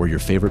or your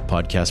favorite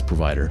podcast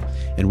provider,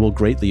 and we'll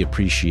greatly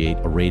appreciate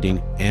a rating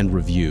and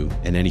review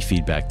and any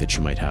feedback that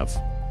you might have.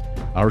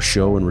 Our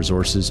show and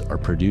resources are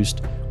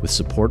produced with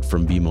support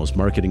from BMO's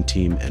marketing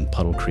team and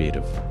Puddle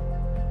Creative.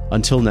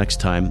 Until next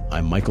time,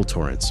 I'm Michael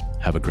Torrance.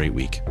 Have a great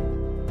week.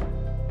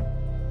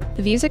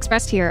 The views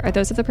expressed here are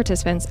those of the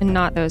participants and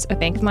not those of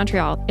Bank of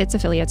Montreal, its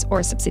affiliates,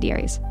 or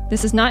subsidiaries.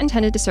 This is not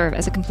intended to serve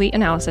as a complete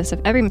analysis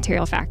of every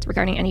material fact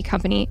regarding any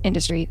company,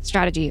 industry,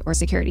 strategy, or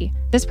security.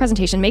 This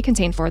presentation may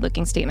contain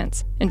forward-looking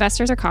statements.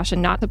 Investors are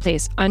cautioned not to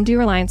place undue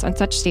reliance on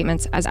such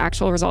statements as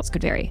actual results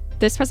could vary.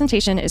 This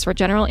presentation is for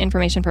general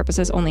information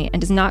purposes only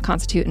and does not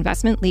constitute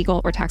investment,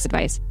 legal, or tax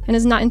advice, and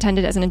is not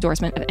intended as an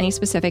endorsement of any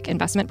specific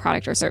investment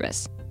product or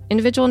service.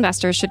 Individual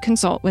investors should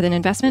consult with an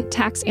investment,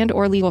 tax,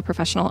 and/or legal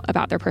professional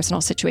about their personal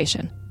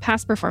situation.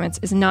 Past performance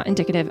is not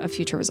indicative of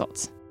future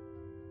results.